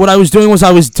 So what I was doing was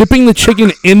I was dipping the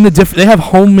chicken in the dip. They have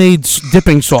homemade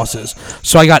dipping sauces.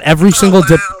 So I got every single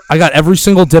dip. I got every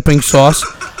single dipping sauce.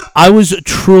 I was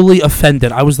truly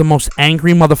offended. I was the most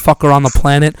angry motherfucker on the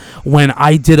planet when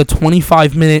I did a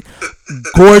 25-minute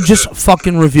gorgeous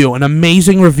fucking review, an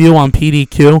amazing review on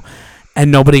PDQ,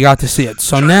 and nobody got to see it.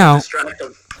 So now,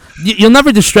 you'll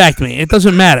never distract me. It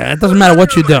doesn't matter. It doesn't matter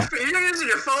what you do. You're using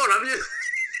your phone. I'm just.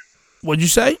 What'd you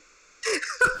say?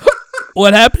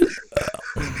 What happened?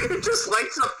 It just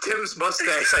lights up Tim's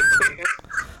mustache.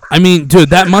 I mean, dude,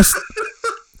 that must.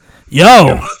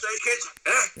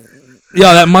 Yo,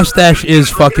 that mustache is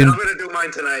fucking. I'm gonna do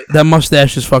mine tonight. That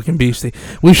mustache is fucking beastie.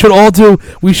 We should all for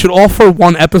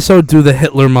one episode do the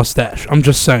Hitler mustache. I'm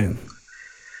just saying.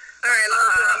 All right,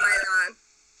 let's do it later on.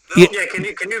 Yeah, can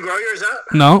you grow yours out?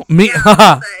 No, me. Yeah,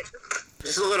 Haha.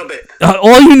 Just a little bit.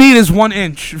 All you need is 1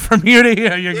 inch from here to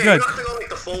here. You're Yeah, good. you don't have to go like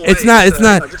the full It's way. not. It's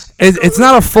Just, not. just- It's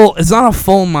not a full. It's not a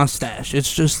full mustache.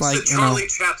 It's just like It's a you know. Charlie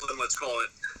Chaplin, let's call it.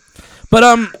 But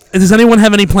does anyone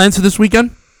have any plans for this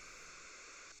weekend?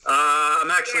 I'm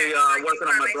actually working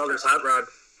on my brother's hot rod.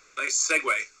 Nice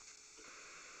segue.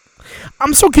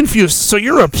 I'm so confused. So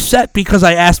you're upset because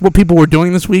I asked what people were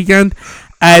doing this weekend?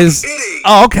 As Kidding.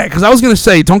 oh, okay. Because I was gonna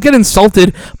say, don't get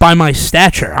insulted by my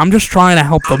stature. I'm just trying to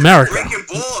help America. Breaking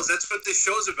balls. That's what this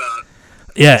show's about.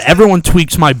 Yeah, everyone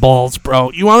tweaks my balls,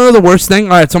 bro. You want to know the worst thing?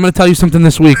 All right, so I'm gonna tell you something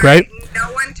this week, right?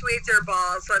 No one tweaks sweets your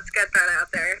balls. Let's get that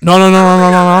out there.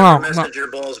 No. Message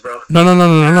your balls, bro.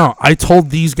 No. I told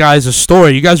these guys a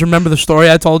story. You guys remember the story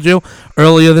I told you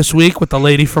earlier this week with the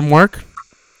lady from work?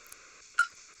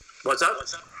 What's up?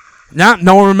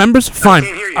 No one remembers? Fine.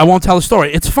 can't hear you. I won't tell the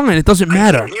story. It's fine. It doesn't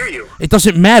matter. I can't hear you. It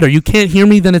doesn't matter. You can't hear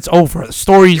me, then it's over. The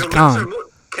story's Your lips gone.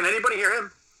 Can anybody hear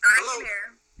him? I can hear.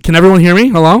 Can everyone hear me?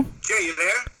 Hello? Jay, you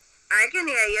there? I can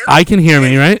hear you. I can hear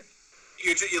me, right?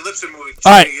 Your lips are moving. Jay,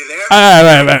 All right. you there?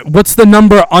 All right. What's the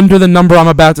number under the number I'm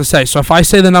about to say? So if I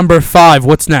say the number 5,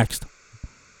 what's next?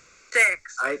 6.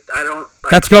 I don't.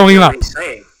 That's I can't going hear up. what he's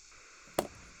saying.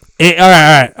 All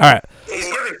right. He's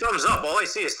giving thumbs up. All I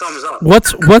see is thumbs up.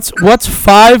 What's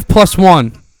 5 plus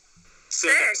 1?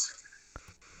 6.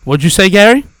 What'd you say,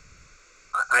 Gary?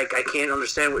 I can't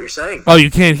understand what you're saying. Oh, you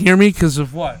can't hear me because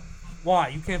of what? Why?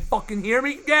 You can't fucking hear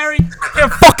me, Gary? You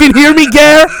can't fucking hear me,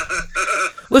 Gary?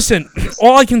 Listen,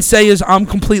 all I can say is I'm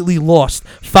completely lost.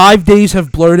 5 days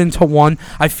have blurred into one.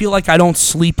 I feel like I don't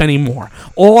sleep anymore.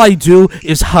 All I do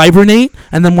is hibernate,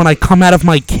 and then when I come out of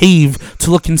my cave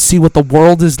to look and see what the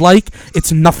world is like,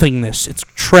 it's nothingness. It's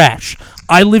trash.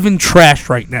 I live in trash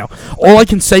right now. All I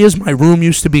can say is my room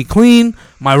used to be clean.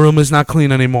 My room is not clean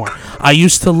anymore. I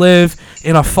used to live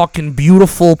in a fucking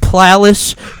beautiful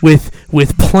palace with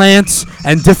plants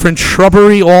and different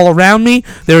shrubbery all around me.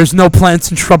 There is no plants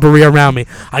and shrubbery around me.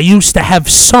 I used to have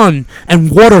sun and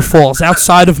waterfalls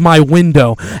outside of my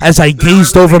window as I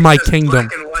gazed over my kingdom.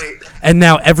 Black and white. And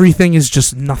now everything is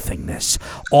just nothingness.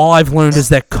 All I've learned is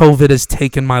that COVID has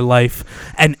taken my life,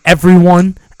 and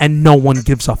everyone and no one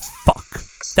gives a fuck.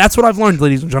 That's what I've learned,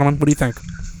 ladies and gentlemen. What do you think?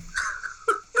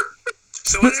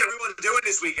 So what's everyone doing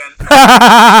this weekend?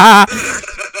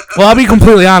 Well, I'll be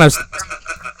completely honest.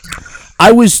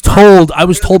 I was told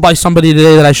by somebody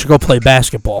today that I should go play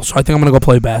basketball, so I think I'm gonna go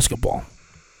play basketball.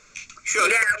 Sure,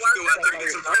 Yeah, you go out there and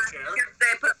get some fresh air.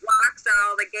 They put locks on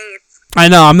all the gates. I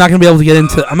know I'm not gonna be able to get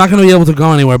into. I'm not gonna be able to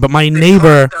go anywhere. But my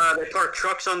neighbor. They parked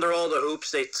trucks under all the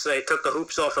hoops. They took the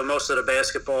hoops off of most of the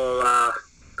basketball,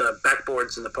 the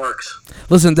backboards in the parks.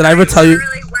 Listen, did I ever tell you? I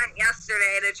really went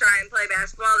yesterday to try and play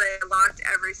basketball. They locked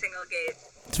every single gate.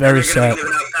 It's very They're gonna sad. be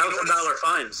giving out $1,000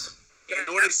 fines. You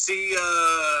know what I see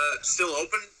still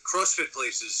open? CrossFit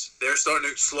places. They're starting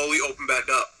to slowly open back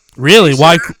up. Really?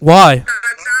 Why? Why? It's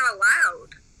not allowed.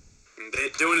 And they're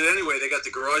doing it anyway. They got the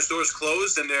garage doors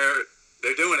closed, and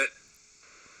they're doing it.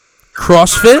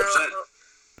 CrossFit?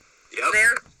 Yep.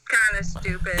 They're kind of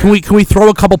stupid. Can we throw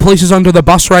a couple places under the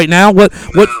bus right now? What?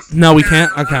 No, we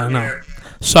can't. Okay, no.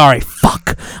 Sorry.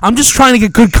 Fuck. I'm just trying to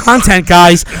get good content,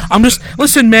 guys.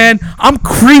 Listen, man. I'm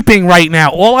creeping right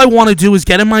now. All I want to do is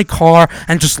get in my car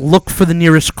and just look for the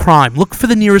nearest crime, look for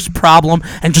the nearest problem,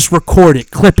 and just record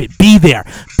it, clip it, be there,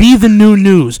 be the new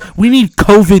news. We need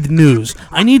COVID news.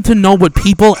 I need to know what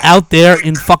people out there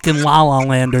in fucking La La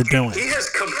Land are doing. He has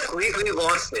completely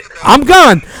lost it. I'm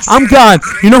gone.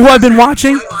 You know who I've been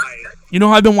watching?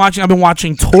 I've been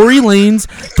watching Tory Lanez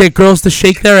get girls to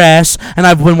shake their ass, and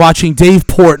I've been watching Dave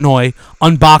Portnoy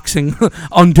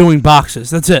undoing boxes.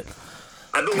 That's it.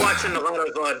 I've been watching a lot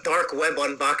of dark web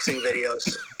unboxing videos.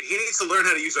 He needs to learn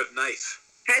how to use a knife.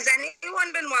 Has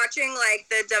anyone been watching, like,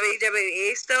 the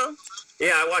WWE still?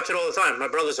 Yeah, I watch it all the time. My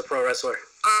brother's a pro wrestler.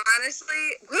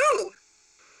 Honestly, who?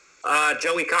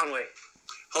 Joey Conway.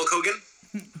 Hulk Hogan?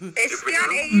 Is he on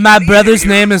AEW? My brother's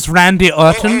name is Randy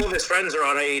Orton. All of his friends are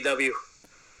on AEW.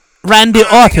 Randy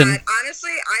Oh my Orton. God.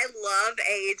 Honestly, I love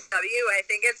AEW. I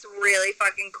think it's really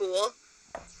fucking cool.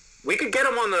 We could get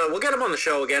him on the. We'll get him on the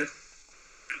show again.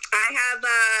 I have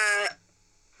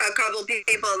a couple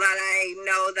people that I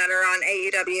know that are on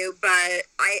AEW, but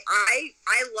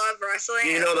I love wrestling. Do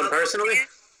you know them personally?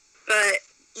 But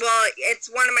it's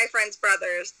one of my friend's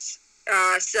brothers,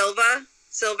 Silver.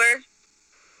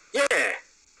 Yeah,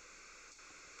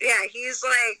 Yeah, he's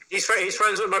like. he's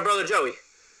friends with my brother Joey.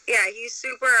 Yeah, he's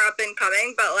super up and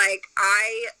coming, but like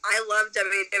I love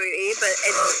WWE, but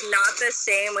it's not the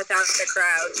same without the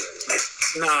crowd.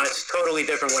 No, it's totally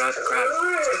different without the crowd.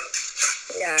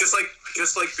 Yeah.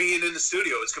 Just like being in the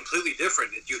studio, it's completely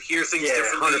different. You hear things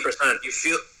differently. 100%. You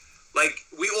feel like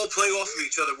we all play off of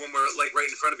each other when we're like right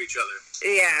in front of each other.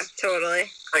 Yeah, totally.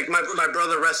 Like my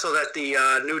brother wrestled at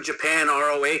the New Japan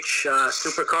ROH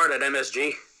Supercard at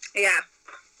MSG Yeah.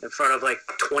 in front of like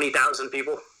 20,000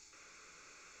 people,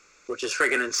 which is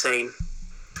friggin' insane.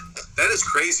 That is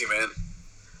crazy, man.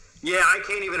 Yeah, I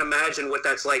can't even imagine what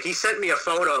that's like. He sent me a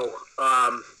photo.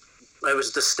 It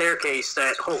was the staircase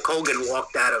that Hulk Hogan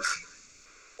walked out of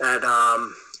at, I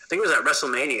think it was at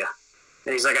WrestleMania.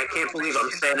 And he's like, I can't believe I'm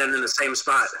standing in the same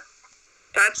spot.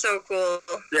 That's so cool.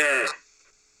 Yeah.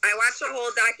 I watched a whole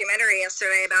documentary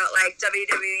yesterday about like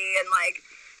WWE and like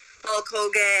Hulk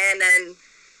Hogan and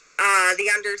The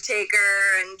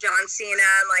Undertaker and John Cena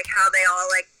and like how they all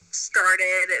like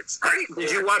started. It's pretty cool.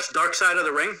 Did you watch Dark Side of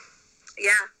the Ring?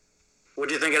 Yeah. What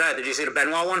did you think of that? Did you see the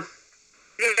Benoit one?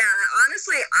 Yeah,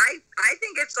 honestly, I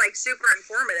think it's like super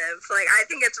informative. Like, I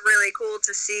think it's really cool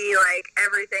to see like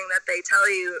everything that they tell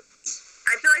you.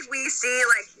 I feel like we see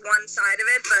like one side of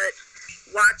it, but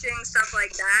watching stuff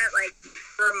like that like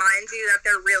reminds you that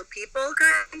they're real people,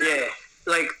 kind of. Yeah,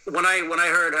 like when I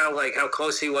heard how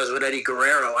close he was with Eddie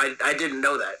Guerrero, I didn't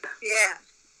know that. Yeah.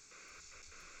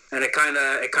 And it kind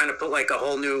of put like a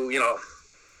whole new,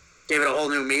 gave it a whole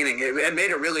new meaning. It made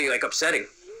it really like upsetting.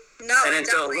 No, and then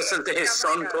to listen to his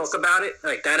son talk about it,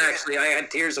 like that, actually, I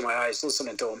had tears in my eyes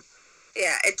listening to him.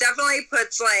 Yeah, it definitely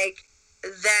puts like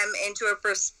them into a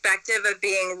perspective of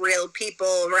being real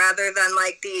people rather than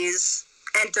like these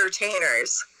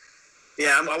entertainers.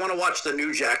 Yeah, I want to watch the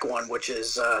New Jack one, which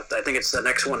is I think it's the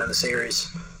next one in the series.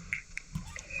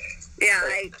 Yeah,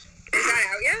 is that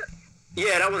out yet?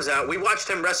 Yeah, that one's out. We watched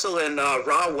him wrestle in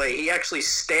Rahway. He actually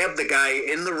stabbed the guy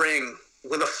in the ring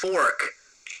with a fork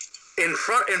in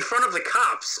front of the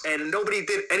cops, and nobody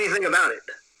did anything about it.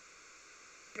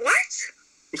 What?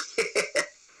 Yeah.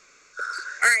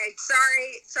 All right,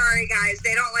 sorry guys.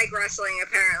 They don't like wrestling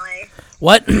apparently.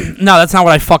 What? No, that's not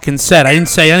what I fucking said. I didn't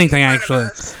say anything, actually.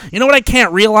 You know what I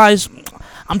can't realize?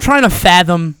 I'm trying to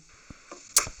fathom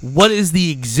what is the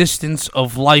existence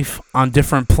of life on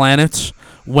different planets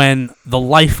when the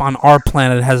life on our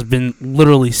planet has been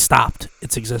literally stopped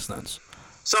its existence.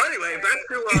 So anyway, back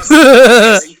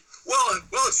to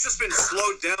well, it's just been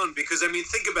slowed down because I mean,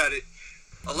 think about it.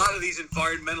 A lot of these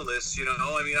environmentalists,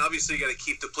 obviously you got to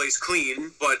keep the place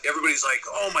clean, but everybody's like,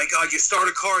 "Oh my God, you start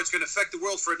a car, it's going to affect the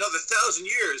world for another 1,000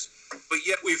 years." But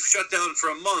yet we've shut down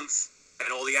for a month,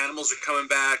 and all the animals are coming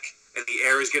back, and the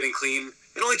air is getting clean.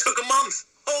 It only took a month.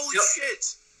 Holy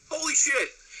shit! Holy shit!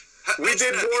 We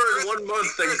did more in 1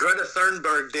 month than Greta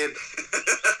Thunberg did.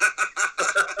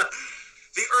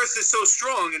 The Earth is so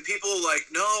strong, and people are like,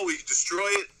 no, we destroy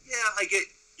it. Yeah, I get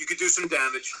you could do some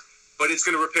damage, but it's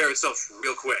going to repair itself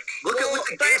real quick. Look at what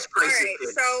the gas prices did.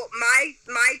 So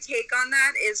my take on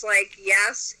that is like,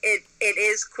 yes, it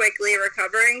is quickly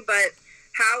recovering, but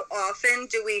how often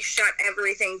do we shut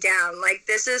everything down? Like,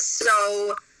 this is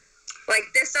so... Like,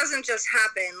 this doesn't just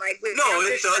happen. Like, we no,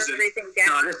 it doesn't. Everything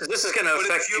down. No, this is going to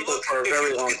affect people for a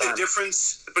very long time.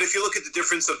 But if you look at the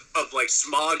difference of like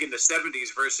smog in the 70s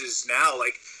versus now,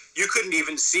 like, you couldn't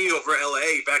even see over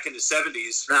LA back in the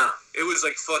 70s. No. It was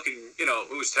like fucking,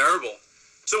 it was terrible.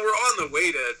 So we're on the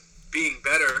way to being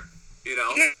better,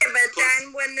 Yeah, but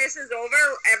then when this is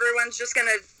over, everyone's just going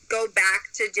to go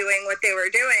back to doing what they were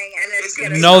doing, and it's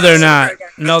going to No, they're not.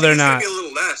 No, they're not. It's going to be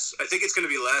a little less. I think it's going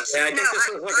to be less. Yeah, I think this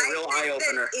is like a real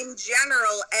eye-opener. In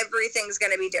general, everything's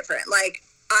going to be different. Like,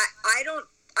 I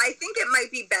think it might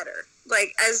be better.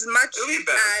 Like, as much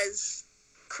as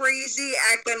crazy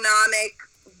economic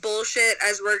bullshit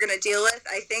as we're going to deal with,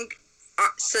 I think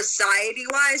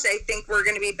society-wise, I think we're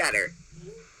going to be better.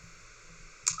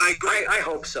 I agree. I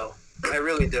hope so. I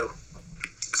really do.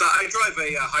 So I drive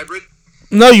a hybrid.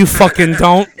 No, you fucking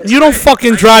don't. You don't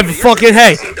fucking drive a fucking...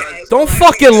 Hey, don't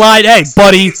fucking lie. Hey,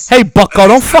 buddy. Hey, bucko,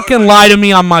 don't fucking lie to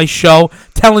me on my show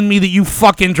telling me that you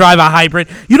fucking drive a hybrid.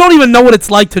 You don't even know what it's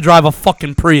like to drive a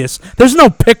fucking Prius. There's no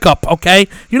pickup, okay?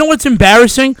 You know what's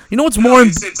embarrassing? You know what's more...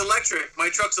 It's electric. My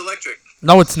truck's electric.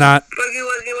 No, it's not. Boogie,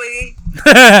 woogie,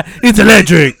 woogie. It's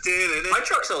electric. My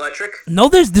truck's electric. No,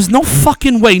 there's no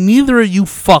fucking way. Neither of you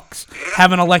fucks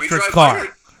have an electric car.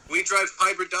 We drive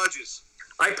hybrid Dodges.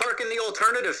 I park in the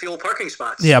alternative fuel parking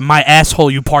spots. Yeah, my asshole,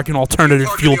 you park in alternative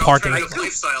fuel parking.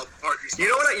 Lifestyle parking spots. You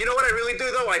know what I really do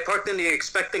though? I parked in the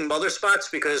expecting mother spots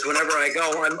because whenever I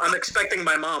go, I'm expecting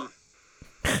my mom.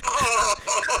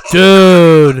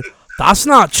 Dude, that's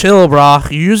not chill, bro.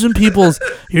 You're using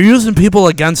people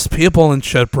against people and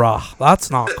shit, bro.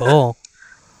 That's not cool.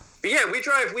 But yeah, we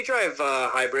drive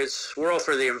hybrids. We're all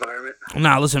for the environment.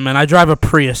 Nah, listen, man. I drive a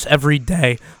Prius every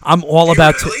day. I'm all you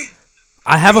about. Really?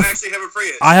 I actually have a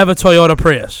Prius. I have a Toyota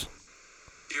Prius.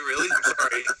 You really? I'm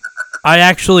sorry. I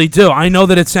actually do. I know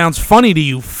that it sounds funny to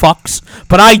you fucks,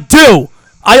 but I do.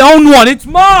 I own one. It's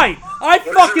mine. I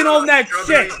fucking own that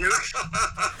shit.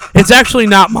 It's actually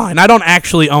not mine. I don't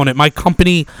actually own it.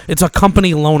 It's a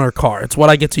company loaner car. It's what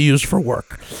I get to use for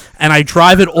work. And I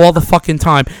drive it all the fucking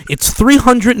time. It's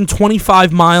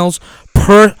 325 miles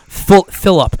per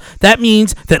fill-up. That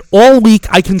means that all week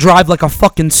I can drive like a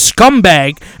fucking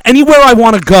scumbag anywhere I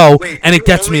want to go, and it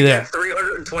gets me there.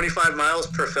 325 miles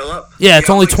per fill-up? Yeah, it's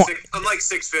only 20. I'm like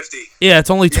 650. Yeah, it's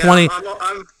only 20.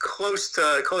 I'm close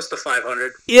to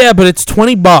 500. Yeah, but it's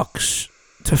 $20.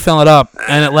 to fill it up,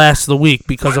 and it lasts the week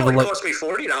because Mine of only cost me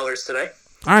 $40 today.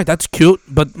 All right, that's cute,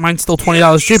 but mine's still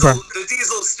 $20 cheaper. The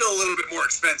diesel's still a little bit more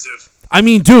expensive. I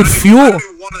mean, dude, I fuel. don't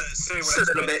even want to say what I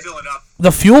spent filling up.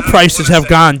 The fuel prices have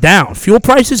gone down. Fuel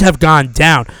prices have gone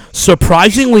down,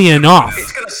 surprisingly enough.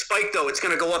 It's gonna spike though. It's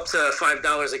gonna go up to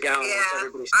 $5 a gallon. Yeah,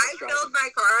 I filled my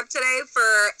car up today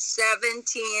for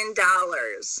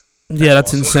 $17. Yeah,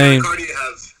 that's What insane. kind of car do you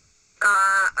have?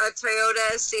 A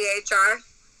Toyota CHR.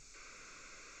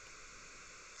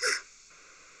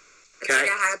 Okay.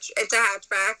 It's a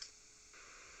hatchback.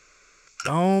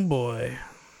 Oh boy.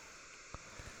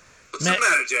 What's the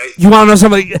matter, Jay? You want to know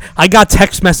something? I got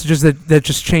text messages that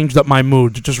just changed up my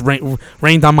mood. It just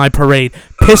rained on my parade.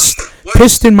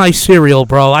 Pissed in my cereal,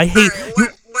 bro. I hate. Alright, You,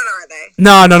 what are they?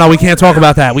 no. We can't talk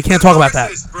about that. We can't talk about that.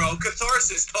 Catharsis, bro.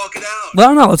 Catharsis. Talk it out.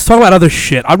 No. Let's talk about other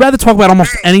shit. I'd rather talk about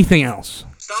almost anything else.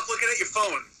 Stop looking at your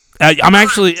phone. I'm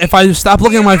actually. If I stop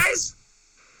looking at my.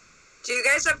 Do you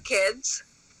guys have kids?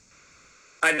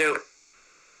 I do.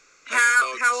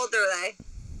 How old are they?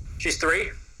 She's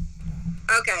 3.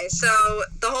 Okay, so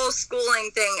the whole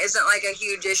schooling thing isn't like a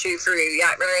huge issue for you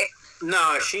yet, right?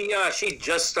 No, she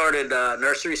just started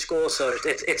nursery school, so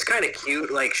it's kind of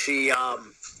cute. Like she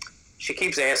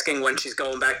keeps asking when she's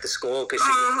going back to school because she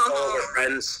misses all of her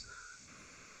friends,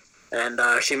 and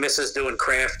she misses doing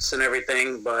crafts and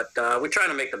everything. But we're trying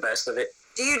to make the best of it.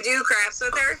 Do you do crafts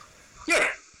with her? Yeah,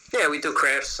 we do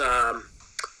crafts.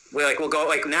 We'll go,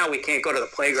 like, now we can't go to the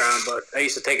playground, but I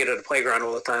used to take her to the playground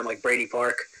all the time, like Brady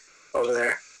Park over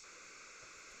there.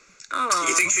 Oh.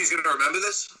 You think she's going to remember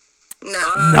this?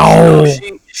 No. No.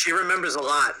 She remembers a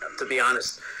lot, to be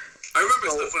honest. I remember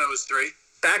stuff when I was 3.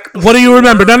 What do you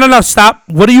remember? No, stop.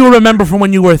 What do you remember from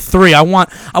when you were 3? I want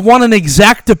an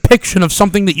exact depiction of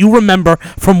something that you remember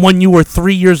from when you were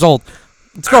 3 years old.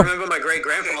 Let's go. I remember my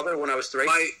great-grandfather when I was 3.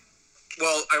 I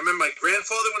remember my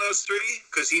grandfather when I was 3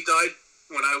 because he died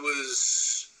when I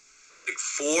was like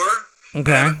 4.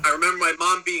 Okay. And I remember my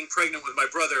mom being pregnant with my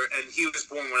brother, and he was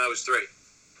born when I was 3.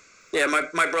 Yeah, my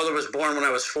brother was born when I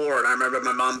was 4, and I remember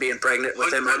my mom being pregnant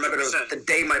with him. I remember the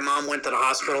day my mom went to the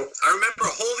hospital. I remember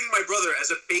holding my brother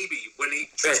as a baby when he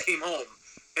just came home.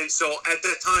 And so at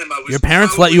that time, I was... Your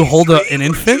parents let you hold an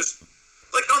infant?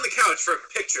 Like on the couch for a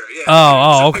picture, yeah.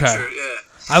 Oh, okay. Picture, yeah.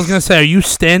 I was going to say, are you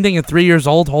standing at 3 years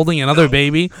old holding another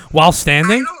baby while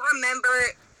standing? I don't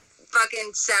remember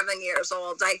fucking 7 years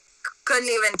old. I couldn't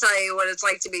even tell you what it's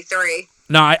like to be 3.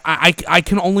 No, I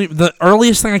can only, the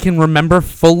earliest thing I can remember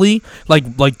fully,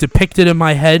 like depicted in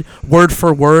my head, word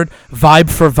for word, vibe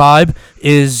for vibe,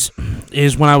 is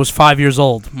when I was 5 years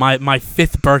old. My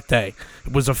 5th birthday.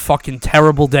 It was a fucking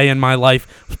terrible day in my life.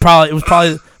 It was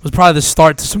probably the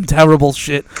start to some terrible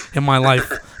shit in my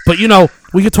life. But you know,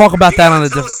 we could talk about that on a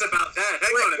Tell different. us about that.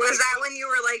 Was that when you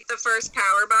were like the first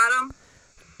power bottom?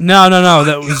 No.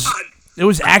 That was. It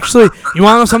was actually. You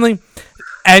want to know something?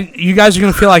 And you guys are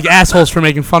gonna feel like assholes for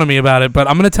making fun of me about it, but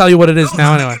I'm gonna tell you what it is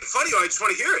now anyway. Funny, I just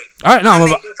want to hear it. All right, no,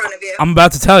 Making fun of you. I'm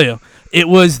about to tell you. It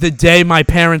was the day my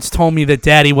parents told me that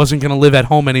Daddy wasn't gonna live at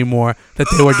home anymore, that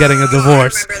they were getting a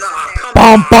divorce. I remember that.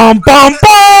 Bum bum bum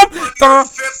bum.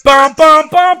 Bum bum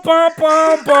bum bum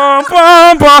bum bum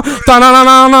bum bum. Da na na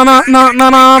na na na na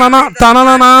na na na da na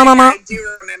na na na na. I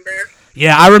do remember.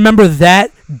 Yeah, I remember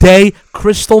that day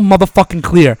crystal motherfucking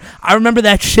clear. I remember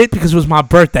that shit because it was my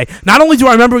birthday. Not only do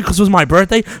I remember it because it was my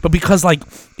birthday, but because, like,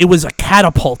 it was a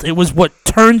catapult. It was what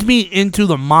turned me into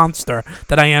the monster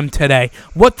that I am today.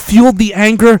 What fueled the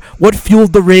anger? What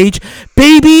fueled the rage?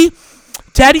 Baby,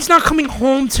 Daddy's not coming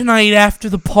home tonight after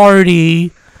the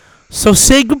party, so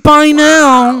say goodbye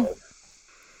now.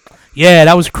 Yeah,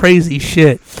 that was crazy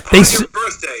shit. On your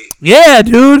birthday. Yeah,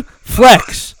 dude.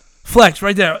 Flex,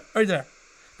 right there.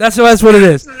 That's what it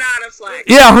is. Not a flex.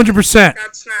 Yeah, 100%.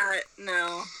 That's not,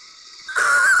 no.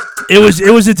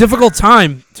 It was a difficult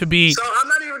time to be. So I'm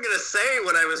not even gonna say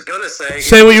what I was gonna say.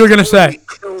 Say what you were gonna say.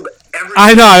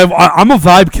 I know. I'm a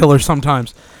vibe killer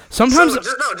sometimes. Sometimes.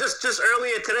 So, just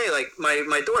earlier today, like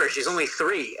my daughter, she's only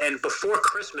 3, and before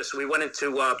Christmas we went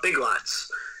into Big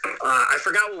Lots. I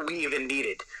forgot what we even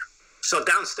needed. So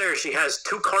downstairs she has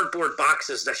 2 cardboard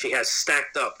boxes that she has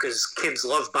stacked up because kids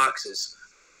love boxes.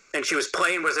 And she was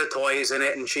playing with her toys in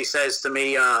it, and she says to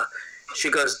me, she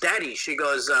goes, Daddy, she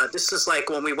goes, this is like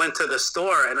when we went to the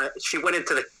store, and she went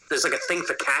into there's like a thing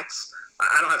for cats.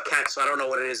 I don't have cats, so I don't know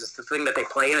what it is. It's the thing that they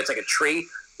play in. It's like a tree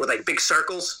with like big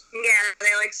circles. Yeah,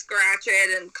 they like scratch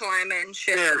it and climb it and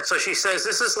shit. Yeah, so she says,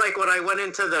 this is like when I went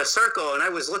into the circle, and I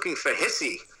was looking for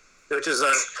Hissy, which is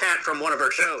a cat from one of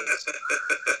her shows.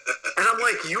 And I'm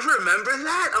like, you remember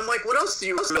that? I'm like, what else do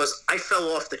you remember? She goes, I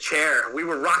fell off the chair. We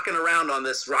were rocking around on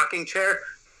this rocking chair,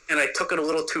 and I took it a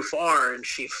little too far, and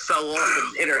she fell off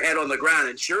and hit her head on the ground,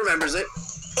 and she remembers it.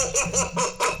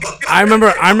 I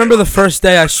remember the first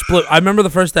day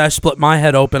I split my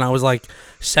head open. I was like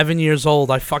 7 years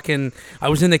old. I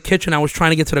was in the kitchen. I was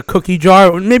trying to get to the cookie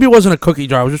jar. Maybe it wasn't a cookie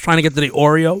jar. I was just trying to get to the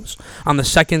Oreos on the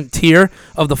second tier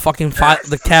of the fucking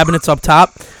the cabinets up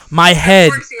top. My head.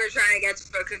 Of course you were trying to get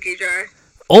to a cookie jar.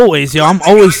 Always, yo. I'm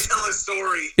always. Tell a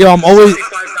story. Yo, I'm always.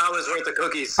 $5 worth of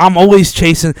cookies. I'm always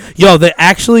chasing. Yo, they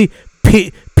actually.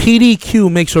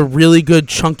 PDQ makes a really good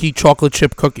chunky chocolate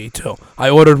chip cookie too. I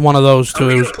ordered one of those too. Are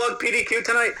we gonna plug PDQ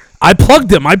tonight? I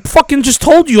plugged him. I fucking just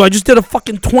told you. I just did a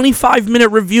fucking 25-minute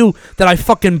review that I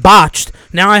fucking botched.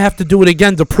 Now I have to do it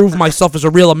again to prove myself as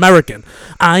a real American.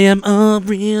 I am a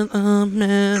real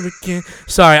American.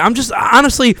 Sorry, I'm just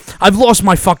honestly, I've lost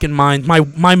my fucking mind.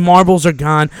 My marbles are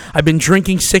gone. I've been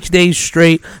drinking 6 days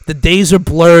straight. The days are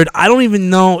blurred. I don't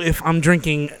even know if I'm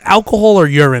drinking alcohol or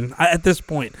urine at this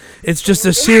point. It's just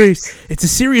a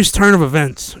serious turn of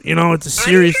events. You know, it's a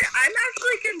serious. I'm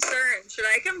actually concerned. Should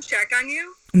I come check on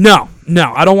you? No,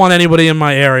 I don't want anybody in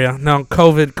my area. No,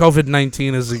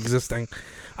 COVID-19 is existing.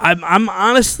 I'm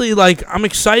honestly like I'm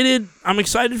excited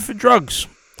for drugs.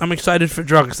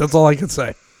 That's all I can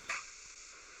say.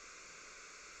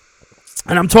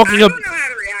 And I'm talking I don't know how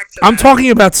to react to I'm that. talking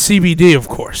about CBD, of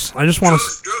course. I just want to.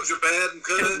 Drugs are bad and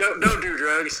good. Don't do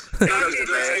drugs. Drugs are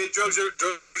bad. Drugs are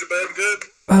bad and good.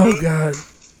 Oh God,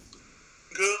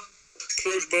 Good.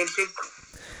 Drugs are bad and good.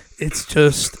 it's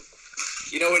just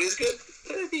You know what is good?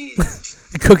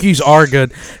 cookies are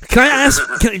good. Can I ask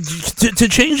to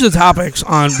change the topics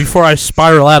on before I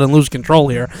spiral out and lose control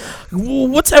here?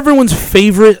 What's everyone's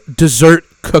favorite dessert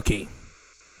cookie?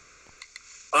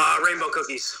 Rainbow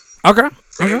cookies. Okay.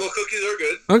 Rainbow cookies are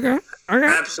good. Okay.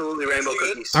 Absolutely rainbow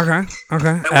cookies. Okay. And what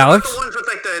about Alex? the ones with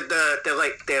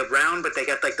like they're round, but they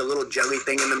got like the little jelly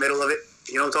thing in the middle of it.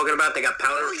 You know what I'm talking about? They got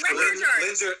powder sugar.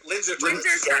 Linzer tart.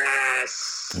 Linzer.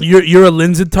 Yes. You're a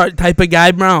Linzer Tart type of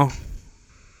guy, bro.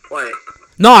 What?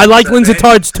 No, I like Linzer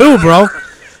Tarts too, bro.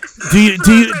 Do you?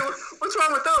 What's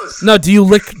wrong with those? No, do you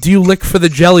lick for the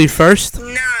jelly first? No.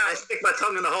 I stick my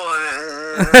tongue in the hole.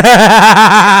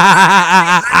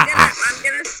 I'm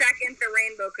gonna second the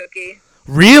rainbow cookie.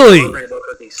 Really? Rainbow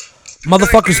cookies.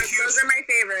 Motherfuckers Those are my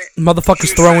favorite.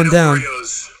 motherfuckers throwing down.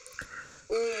 Oreos.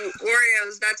 Ooh,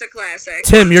 Oreos, that's a classic.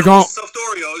 Tim, you're going. Stuffed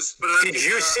Oreos. But Did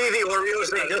you see the Oreos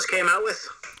they just came out with?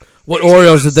 What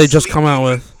Oreos did they just come out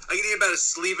with? I can eat about a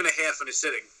sleeve and a half in a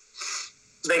sitting.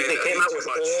 They came out too with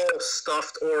much. all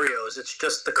stuffed Oreos. It's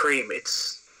just the cream.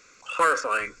 It's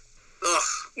horrifying. Ugh.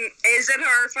 Is it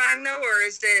horrifying though, or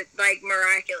is it like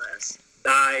miraculous?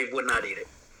 I would not eat it.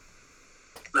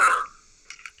 Nah.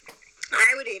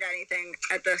 I would eat anything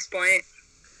at this point.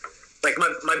 Like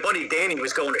my buddy Danny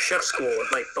was going to chef school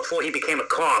like before he became a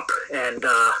cop, and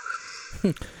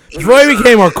Before he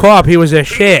became a cop, he was a he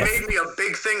chef. made me a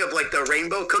big thing of like the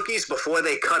rainbow cookies before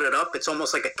they cut it up. It's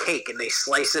almost like a cake, and they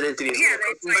slice it into these. Yeah,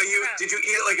 little they cookies. Did you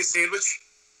eat it like a sandwich?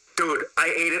 Dude, I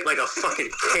ate it like a fucking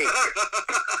cake.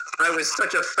 I was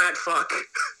such a fat fuck.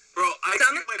 Bro, I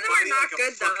Some treat of my them are body not like a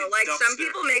good though. fucking Like some dumpster.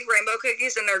 people make rainbow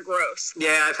cookies and they're gross.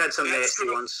 Yeah, I've had some That's nasty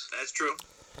true. ones. That's true.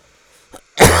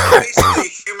 I'm basically a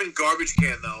human garbage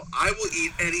can, though. I will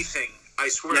eat anything. I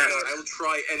swear to Yes. God, I will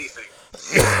try anything.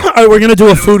 All right, we're gonna do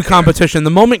a food competition. The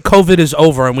moment COVID is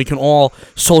over and we can all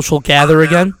social gather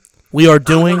again, we are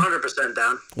doing 100%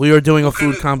 down. a What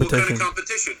food kind of competition.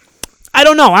 competition? I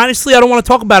don't know. Honestly, I don't want to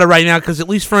talk about it right now because at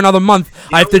least for another month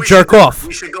I have to We jerk should- off.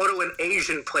 We should go to an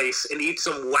Asian place and eat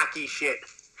some wacky shit.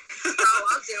 Oh,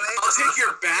 I'll do it. I'll take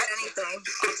your bat. Anything.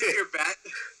 I'll take your bat.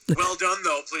 Well done,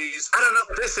 though, please. I don't know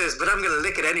what this is, but I'm gonna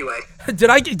lick it anyway. Did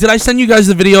I send you guys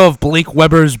the video of Blake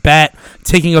Weber's bat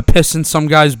taking a piss in some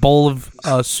guy's bowl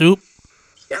of soup?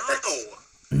 Yeah,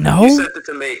 No. you sent it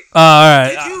to me. All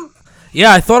right. Did you?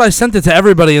 Yeah, I thought I sent it to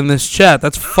everybody in this chat.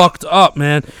 That's fucked up,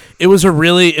 man. It was a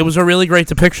really great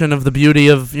depiction of the beauty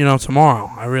of,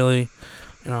 tomorrow. I really,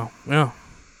 yeah.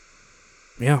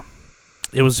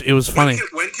 It was funny.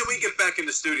 When can we get back in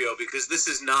the studio? Because this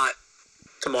is not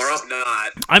Tomorrow?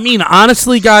 not. I mean,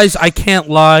 honestly, guys, I can't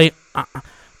lie.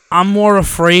 I'm more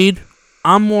afraid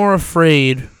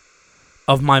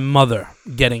of my mother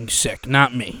getting sick,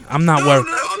 not me. I'm not worried.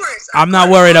 I'm not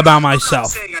worried about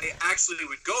myself. I'm not saying I actually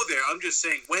would go there. I'm just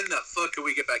saying, when the fuck can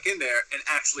we get back in there and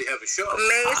actually have a show?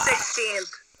 May 16th.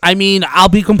 I mean, I'll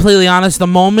be completely honest. The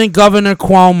moment Governor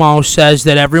Cuomo says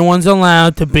that everyone's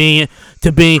allowed to be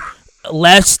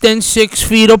less than 6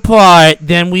 feet apart,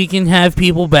 then we can have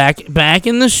people back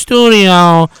in the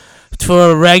studio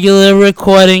for regular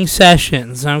recording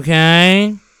sessions.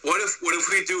 Okay? What if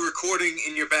we do recording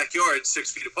in your backyard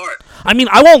 6 feet apart? I mean,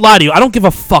 I won't lie to you. I don't give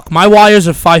a fuck. My wires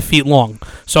are 5 feet long.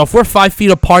 So if we're 5 feet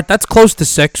apart, that's close to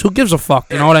 6. Who gives a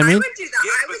fuck? You know what I mean? I would do that.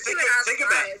 Yeah, I but would do it think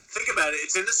outside. about it.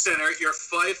 It's in the center. You're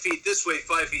 5 feet this way,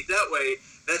 5 feet that way.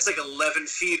 That's like 11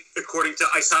 feet according to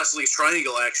isosceles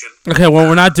triangle action. Okay, well,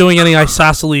 we're not doing any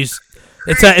isosceles.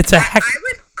 It's a heck.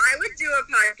 I would do a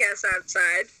podcast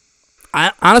outside.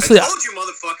 Honestly, I told you,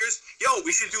 motherfuckers. Yo,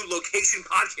 we should do location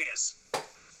podcasts.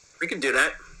 We can do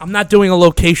that. I'm not doing a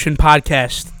location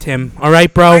podcast, Tim. All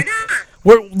right, bro.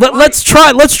 Why not? Let's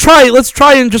try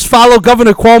and just follow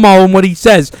Governor Cuomo and what he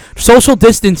says. Social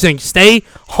distancing. Stay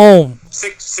home.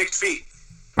 6 feet.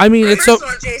 I mean, it's so. First of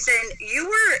all, Jason, you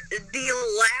were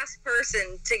the last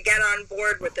person to get on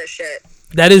board with this shit.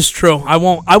 That is true. I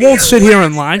won't sit here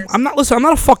and lie. I'm not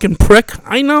a fucking prick.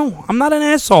 I know. I'm not an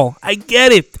asshole. I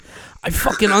get it. I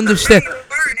fucking understand. You are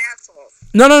an asshole.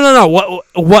 No.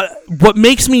 What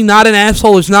makes me not an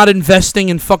asshole is not investing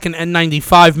in fucking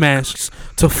N95 masks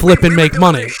to flip and make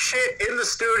money. Shit in the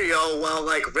studio while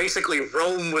like basically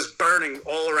Rome was burning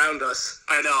all around us,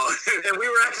 I know. and we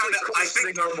were actually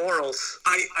questioning our morals.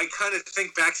 I kind of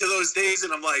think back to those days,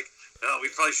 and I'm like, oh, we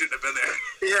probably shouldn't have been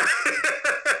there.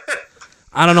 Yeah.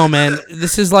 I don't know, man.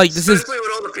 This is Especially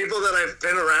with all the people that I've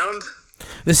been around.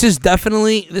 This is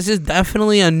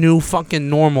definitely a new fucking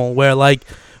normal where like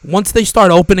once they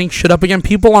start opening shit up again,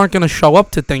 people aren't gonna show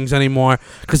up to things anymore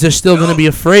because they're still gonna be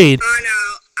afraid. Oh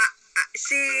no.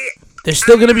 See. They're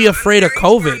still gonna be afraid of I'm very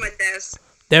torn COVID. with this.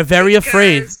 They're very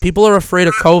afraid. Because- People are afraid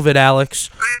of COVID, Alex.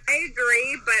 I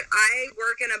agree, but I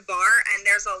work in a bar, and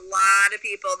there's a lot of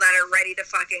people that are ready to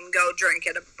fucking go drink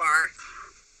at a bar.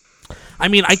 I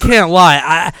mean, I can't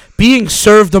lie. Being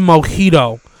served a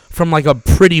mojito from like a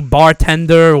pretty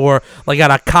bartender or like at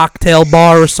a cocktail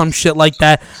bar or some shit like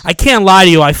that, I can't lie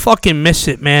to you. I fucking miss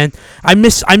it, man. I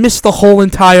miss the whole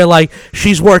entire like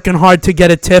she's working hard to get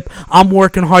a tip. I'm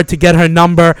working hard to get her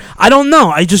number. I don't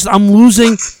know. I'm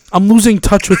losing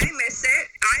touch with. I miss it.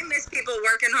 I miss people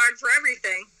working hard for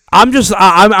everything.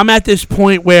 I'm at this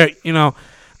point where you know.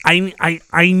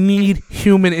 I need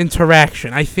human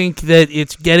interaction. I think that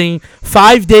it's getting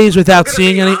 5 days without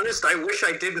seeing any. Honest, I wish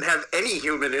I didn't have any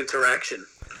human interaction.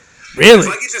 Really? If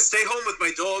I could just stay home with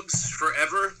my dogs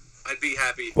forever, I'd be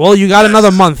happy. Well, you got another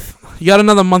month. You got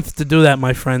another month to do that,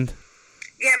 my friend.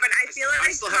 Yeah, but I feel I like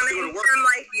still have to go coming to work. from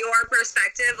like your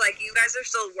perspective, like you guys are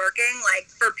still working. Like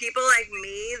for people like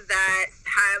me that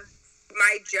have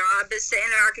my job is to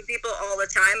interact with people all the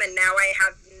time, and now I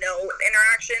have no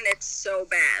interaction. It's so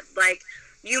bad. Like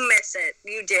you miss it.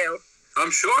 You do. I'm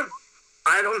sure.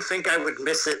 I don't think I would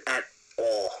miss it at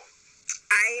all.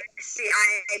 I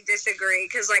disagree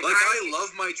because like I love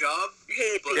my job,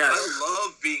 hate but people. I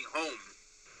love being home.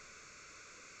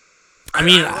 I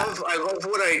mean, I love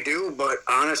what I do, but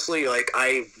honestly, like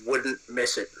I wouldn't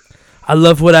miss it. I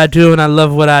love what I do, and I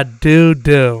love what I do.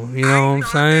 You know what I'm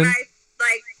thought saying? that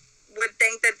I would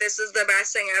think that this is the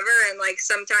best thing ever, and like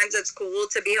sometimes it's cool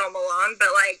to be home alone, but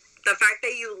like the fact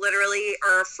that you literally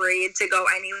are afraid to go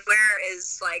anywhere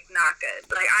is like not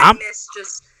good. Like I miss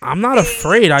just. I'm not being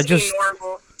afraid.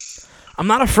 normal. I'm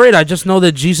not afraid. I just know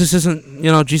that Jesus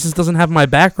Jesus doesn't have my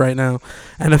back right now.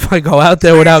 And if I go out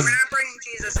there without, We're not bringing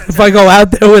Jesus into if I go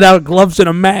out there without gloves and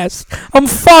a mask, I'm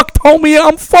fucked, homie.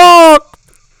 I'm fucked.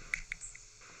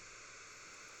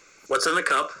 What's in the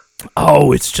cup?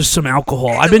 Oh, it's just some alcohol.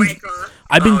 It's I've a been, White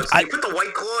Claw. You put the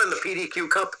White Claw in the PDQ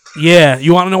cup? yeah.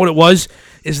 You want to know what it was?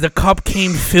 Is the cup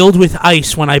came filled with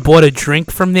ice when I bought a drink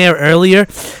from there earlier.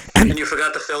 And you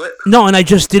forgot to fill it? No, and I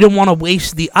just didn't want to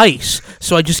waste the ice,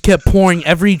 so I just kept pouring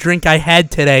every drink I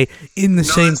had today in the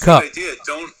same that's cup. a good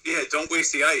idea. Don't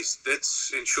waste the ice.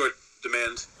 That's in short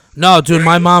demand. No, dude,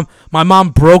 my mom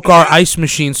broke our ice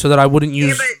machine so that I wouldn't Yeah,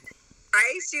 use. but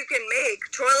ice you can make.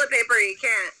 Toilet paper you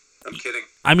can't. I'm kidding.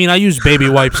 I mean, I use baby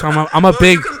wipes. I'm a Well,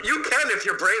 big. You can if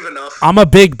you're brave enough. I'm a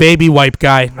big baby wipe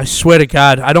guy. I swear to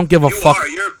God, I don't give a fuck.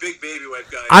 You're a big baby wipe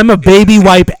guy. I'm a baby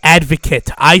wipe advocate.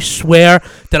 I swear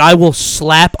that I will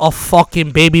slap a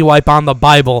fucking baby wipe on the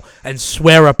Bible and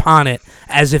swear upon it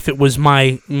as if it was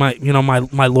my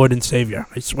Lord and Savior.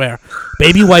 I swear.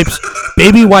 Baby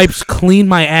wipes clean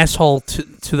my asshole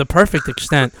to the perfect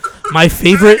extent. My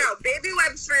favorite. No, baby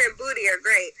wipes for your booty are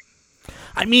great.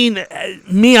 I mean,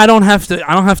 me, I don't have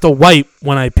to wipe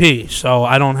when I pee, so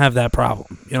I don't have that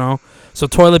problem, you know. So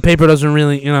toilet paper doesn't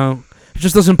really, it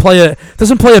just doesn't play a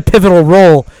pivotal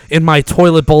role in my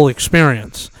toilet bowl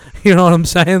experience. You know what I'm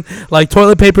saying? Like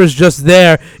toilet paper is just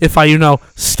there if I,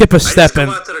 skip a step I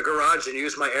and just go out to the garage and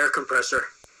use my air compressor.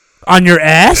 on your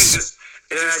ass.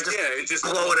 It just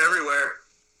blow it everywhere.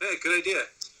 Yeah, good idea.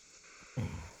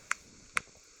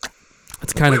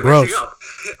 It's kind of Wait, where'd gross. she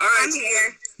go? All right. I'm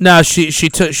here. No,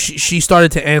 she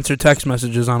started to answer text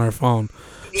messages on her phone.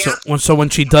 Yep. So when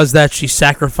she does that, she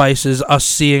sacrifices us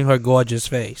seeing her gorgeous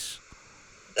face.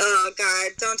 Oh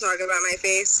God! Don't talk about my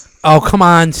face. Oh, come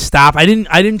on, stop. I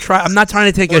didn't try. I'm not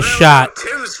trying to take a Well, shot.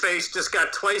 Tim's face just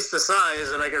got twice the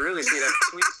size, and I can really see that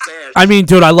sweet stash. I mean,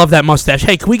 dude, I love that mustache.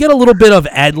 Hey, can we get a little bit of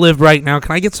ad lib right now?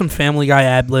 Can I get some Family Guy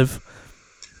ad lib?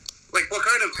 Like, what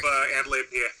kind of ad lib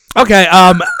here? Okay,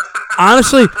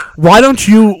 honestly, why don't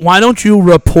you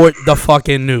report the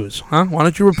fucking news, huh? Why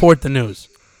don't you report the news?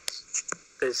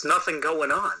 There's nothing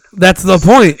going on. That's the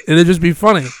point. It'd just be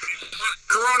funny.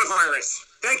 Coronavirus.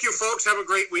 Thank you, folks. Have a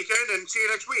great weekend, and see you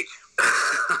next week.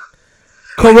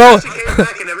 Corona. She came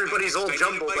back and everybody's all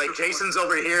jumbled. Like Jason's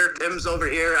over here, Tim's over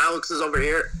here, Alex is over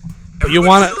here. But you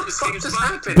wanna, What the fuck just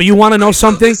happened? but you wanna know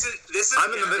something? This is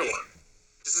I'm in the middle.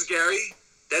 This is Gary.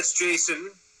 That's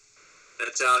Jason.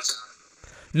 That's Alex.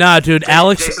 Nah, dude.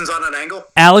 Jason's on an angle.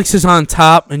 Alex is on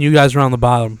top, and you guys are on the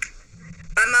bottom.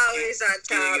 I'm always on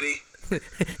top. Giggity.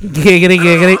 Giggity,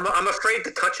 giggity. I'm afraid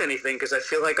to touch anything because I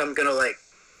feel like I'm gonna like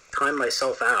time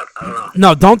myself out. I don't know.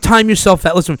 No, don't time yourself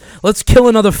out. Listen, let's kill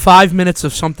another 5 minutes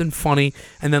of something funny,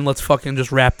 and then let's fucking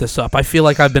just wrap this up. I feel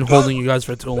like I've been holding you guys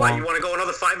for too Why, you long. want to go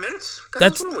another 5 minutes?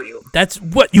 That's- What's wrong with you? That's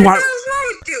what you want. What's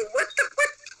wrong with you?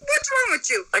 What's wrong with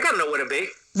you? I got nowhere to be.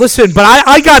 Listen, but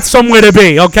I got somewhere to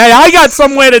be, okay? I got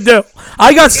somewhere to do.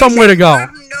 I got somewhere to You go.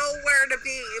 have nowhere to be.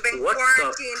 You've been What the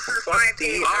quarantined for fuck 5 do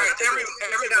you- days. All right,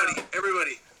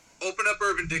 everybody, open up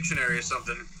Urban Dictionary or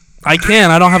something. I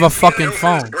can't. I don't have a fucking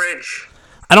phone. Bridge.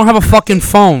 I don't have a fucking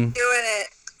phone. Doing it.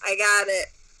 I got it.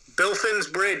 Bilfin's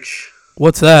Bridge.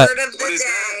 What's that? Word of the What is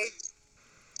day.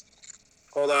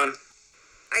 Hold on.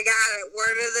 I got it.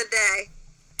 Word of the day.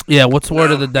 Yeah, what's the word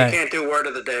of the You day? can't do word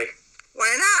of the day.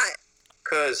 Why not?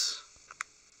 Because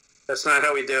that's not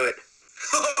how we do it.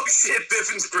 Oh shit,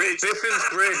 Biffin's Bridge. Biffin's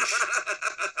Bridge.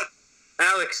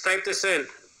 Alex, type this in.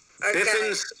 Okay.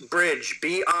 Biffin's Bridge.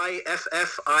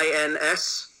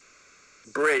 Biffins.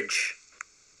 Bridge.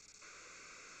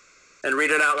 And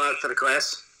read it out loud for the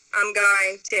class. I'm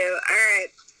going to. Alright.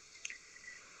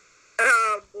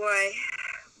 Oh boy.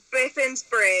 Biffin's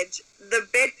Bridge. The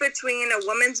bit between a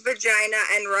woman's vagina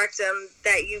and rectum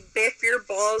that you biff your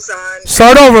balls on.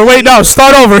 Start over. Wait, no.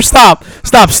 Start over. Stop.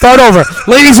 Start over.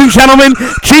 Ladies and gentlemen,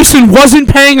 Jason wasn't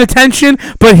paying attention,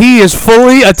 but he is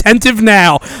fully attentive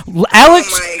now.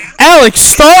 Alex, my- Alex,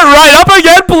 start right up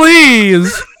again,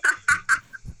 please.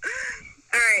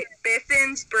 Alright,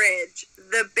 Biffin's Bridge.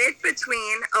 The bit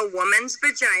between a woman's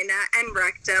vagina and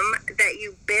rectum that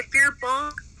you biff your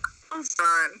balls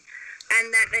on,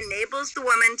 and that enables the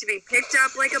woman to be picked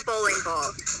up like a bowling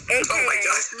ball, aka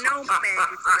no man's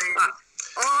land.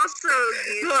 Also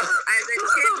used as a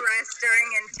chin rest during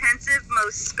intensive,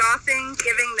 most scoffing,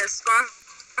 giving the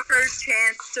scoffer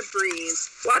chance to breathe.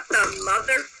 What the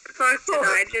motherfucker did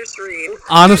I just read?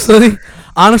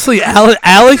 Honestly,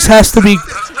 Alex has to be.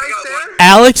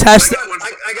 Alex has to.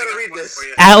 I gotta read this.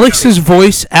 Alex's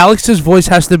voice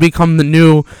has to become the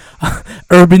new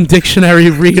Urban Dictionary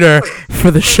reader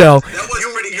for the show. That was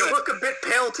pretty You good. look a bit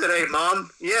pale today,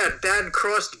 Mom. Yeah, Dad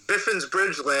crossed Biffin's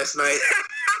Bridge last night.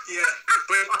 Yeah,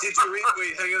 but did you read?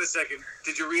 Wait, hang on a second.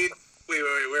 Did you read? Wait,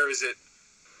 where is it?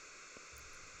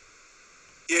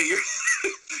 Yeah,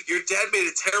 your dad made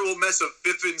a terrible mess of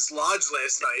Biffin's Lodge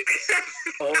last night.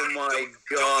 Oh my Don't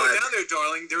go God. down there,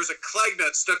 darling. There was a clag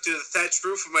nut stuck to the thatched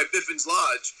roof of my Biffin's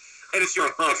Lodge. And if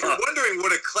you're wondering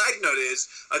what a clag nut is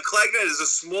a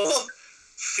small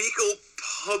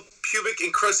fecal pubic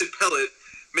encrusted pellet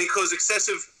may cause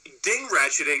excessive ding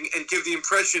ratcheting and give the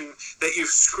impression that you've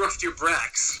scruffed your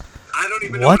brax. I don't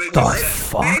even know What what the I just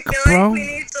said. I fuck, feel bro? like we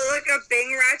need to look up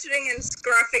Bing ratcheting and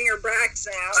scruffing your bracks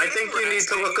now. I think you need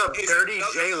to look up Is Dirty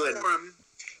another Jalen. form-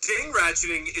 Ding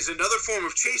ratcheting is another form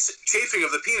of chafing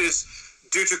of the penis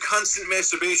due to constant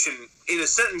masturbation. In a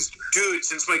sentence, dude,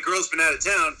 since my girl's been out of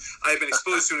town, I've been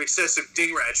exposed to an excessive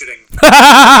ding ratcheting.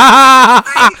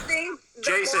 I think the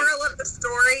Jason. moral of the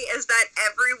story is that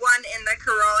everyone in the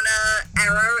Corona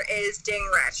era is ding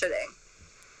ratcheting.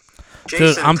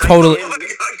 Jason, I'm type totally- Oh in- my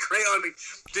god, crayon me.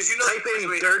 Did you know Type in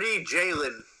wait, Dirty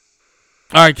Jalen.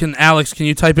 All right, can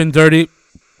you type in dirty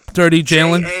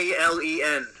Jalen?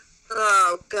 Jalen.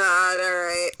 Oh God! All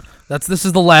right. This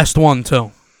is the last one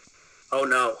too. Oh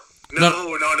no. No,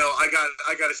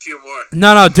 I got a few more.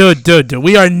 No, dude.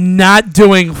 We are not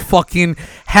doing fucking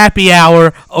happy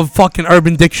hour of fucking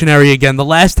Urban Dictionary again. The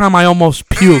last time I almost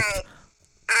puked. Alright.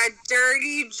 A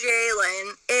dirty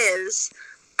Jalen is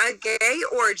a gay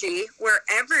orgy where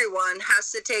everyone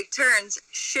has to take turns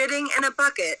shitting in a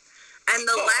bucket and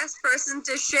the last person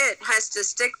to shit has to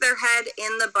stick their head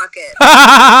in the bucket.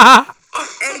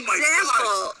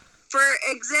 For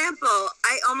example,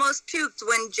 I almost puked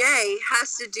when Jay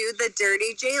has to do the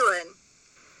dirty Jalen.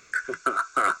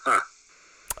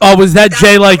 Oh, was that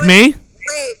Jay like me?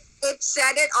 Wait, it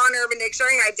said it on Urban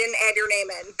Dictionary. I didn't add your name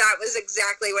in. That was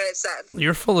exactly what it said.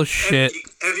 You're full of shit.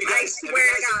 Have you guys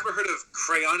ever heard of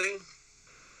crayoning?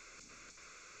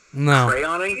 No.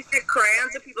 Crayoning? You stick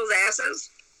crayons at people's asses?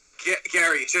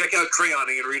 Gary, check out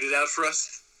crayoning and read it out for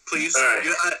us, please.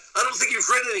 Right. I don't think you've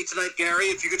read any tonight, Gary.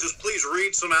 If you could just please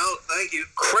read some out. Thank you.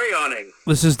 Crayoning.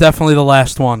 This is definitely the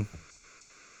last one.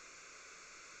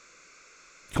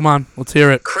 Come on, let's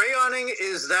hear it. Crayoning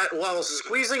is that while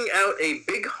squeezing out a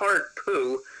big hard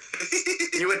poo,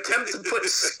 you attempt to put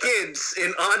skids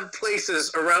in odd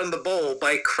places around the bowl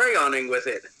by crayoning with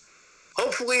it.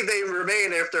 Hopefully they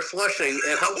remain after flushing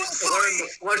and helps learn the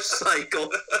flush cycle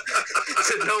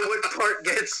to know what part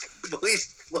gets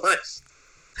least flushed.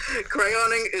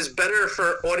 Crayoning is better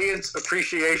for audience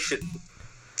appreciation.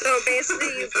 So basically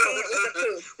you paint with a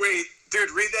poop. Wait,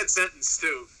 dude, read that sentence,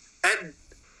 too.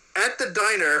 At the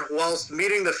diner, whilst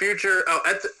meeting the future...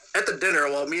 at the dinner,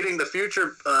 while meeting the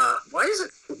future... why is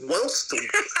it... Whilst...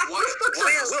 Whilst.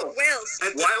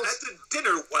 At the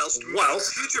dinner, whilst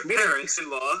future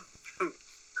parents-in-law...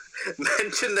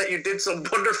 mention that you did some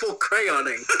wonderful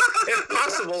crayoning. If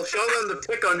possible, show them the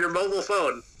pic on your mobile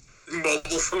phone.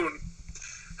 Mobile phone.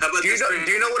 How about Do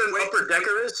you know what an upper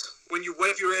decker is? When you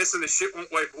wipe your ass and the shit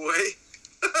won't wipe away?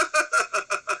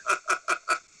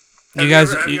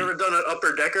 Have you ever done an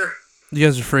upper decker? You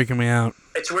guys are freaking me out.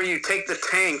 It's where you take the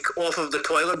tank off of the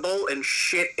toilet bowl and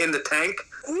shit in the tank.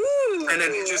 Ooh. And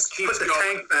then you just put the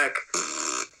tank back.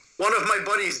 One of my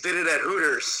buddies did it at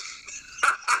Hooters.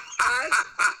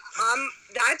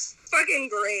 That's fucking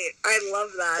great. I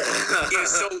love that. Yeah,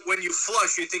 so when you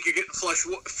flush, you think you're getting fresh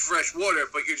water,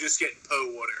 but you're just getting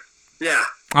po water. Yeah.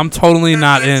 I'm totally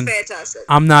not in. Fantastic.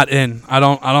 I'm not in. I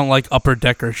don't like upper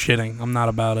decker shitting. I'm not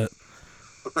about it.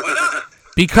 Why not?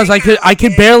 Because I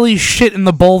could barely shit in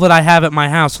the bowl that I have at my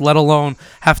house, let alone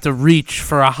have to reach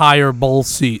for a higher bowl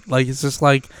seat. Like, it's just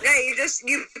like... Yeah,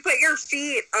 you put your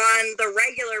feet on the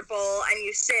regular bowl and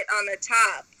you sit on the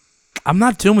top. I'm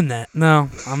not doing that. No,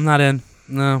 I'm not in.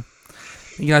 No.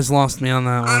 You guys lost me on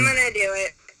that one. I'm gonna do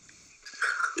it.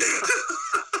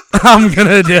 I'm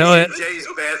gonna do it. Jay's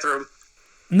bathroom.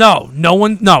 No,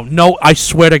 I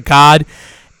swear to God,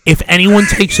 if anyone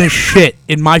takes a shit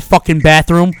in my fucking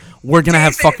bathroom, we're gonna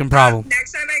have fucking problem.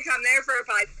 Next time I come there for a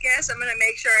podcast, I'm gonna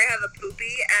make sure I have a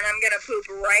poopy, and I'm gonna poop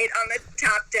right on the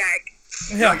top deck.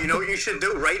 Yeah. No, you know what you should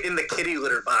do? Right in the kitty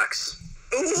litter box.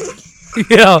 Ooh.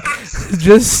 Yo,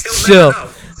 just chill.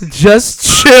 Just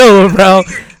chill, bro.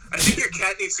 I think your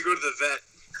cat needs to go to the vet.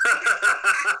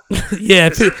 Yeah,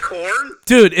 Is it corn?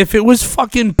 Dude, if it was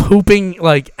fucking pooping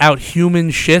like out human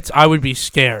shits, I would be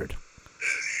scared.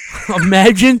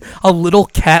 Imagine a little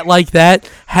cat like that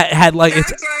had like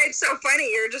That's why it's so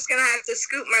funny. You're just gonna have to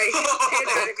scoop my shit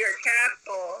out of your cat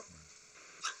bowl.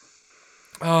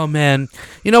 Oh man,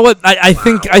 you know what? I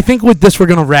think with this we're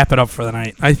gonna wrap it up for the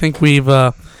night. I think we've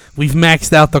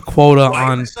maxed out the quota Why on.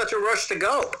 are you in such a rush to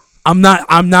go? I'm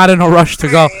not in a rush to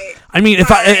go. I mean,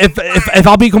 if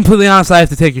I'll be completely honest, I have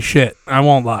to take a shit. I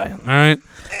won't lie. All right.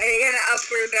 Are you gonna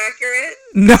upper decker it?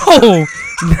 No,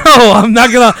 I'm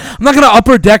not gonna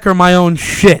upper decker my own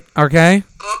shit. Okay.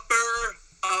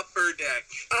 Upper deck.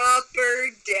 Upper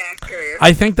decker.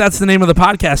 I think that's the name of the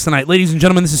podcast tonight. Ladies and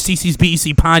gentlemen, this is CC's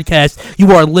BEC Podcast.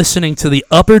 You are listening to the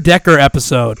Upper Decker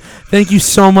episode. Thank you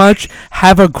so much.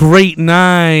 Have a great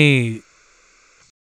night.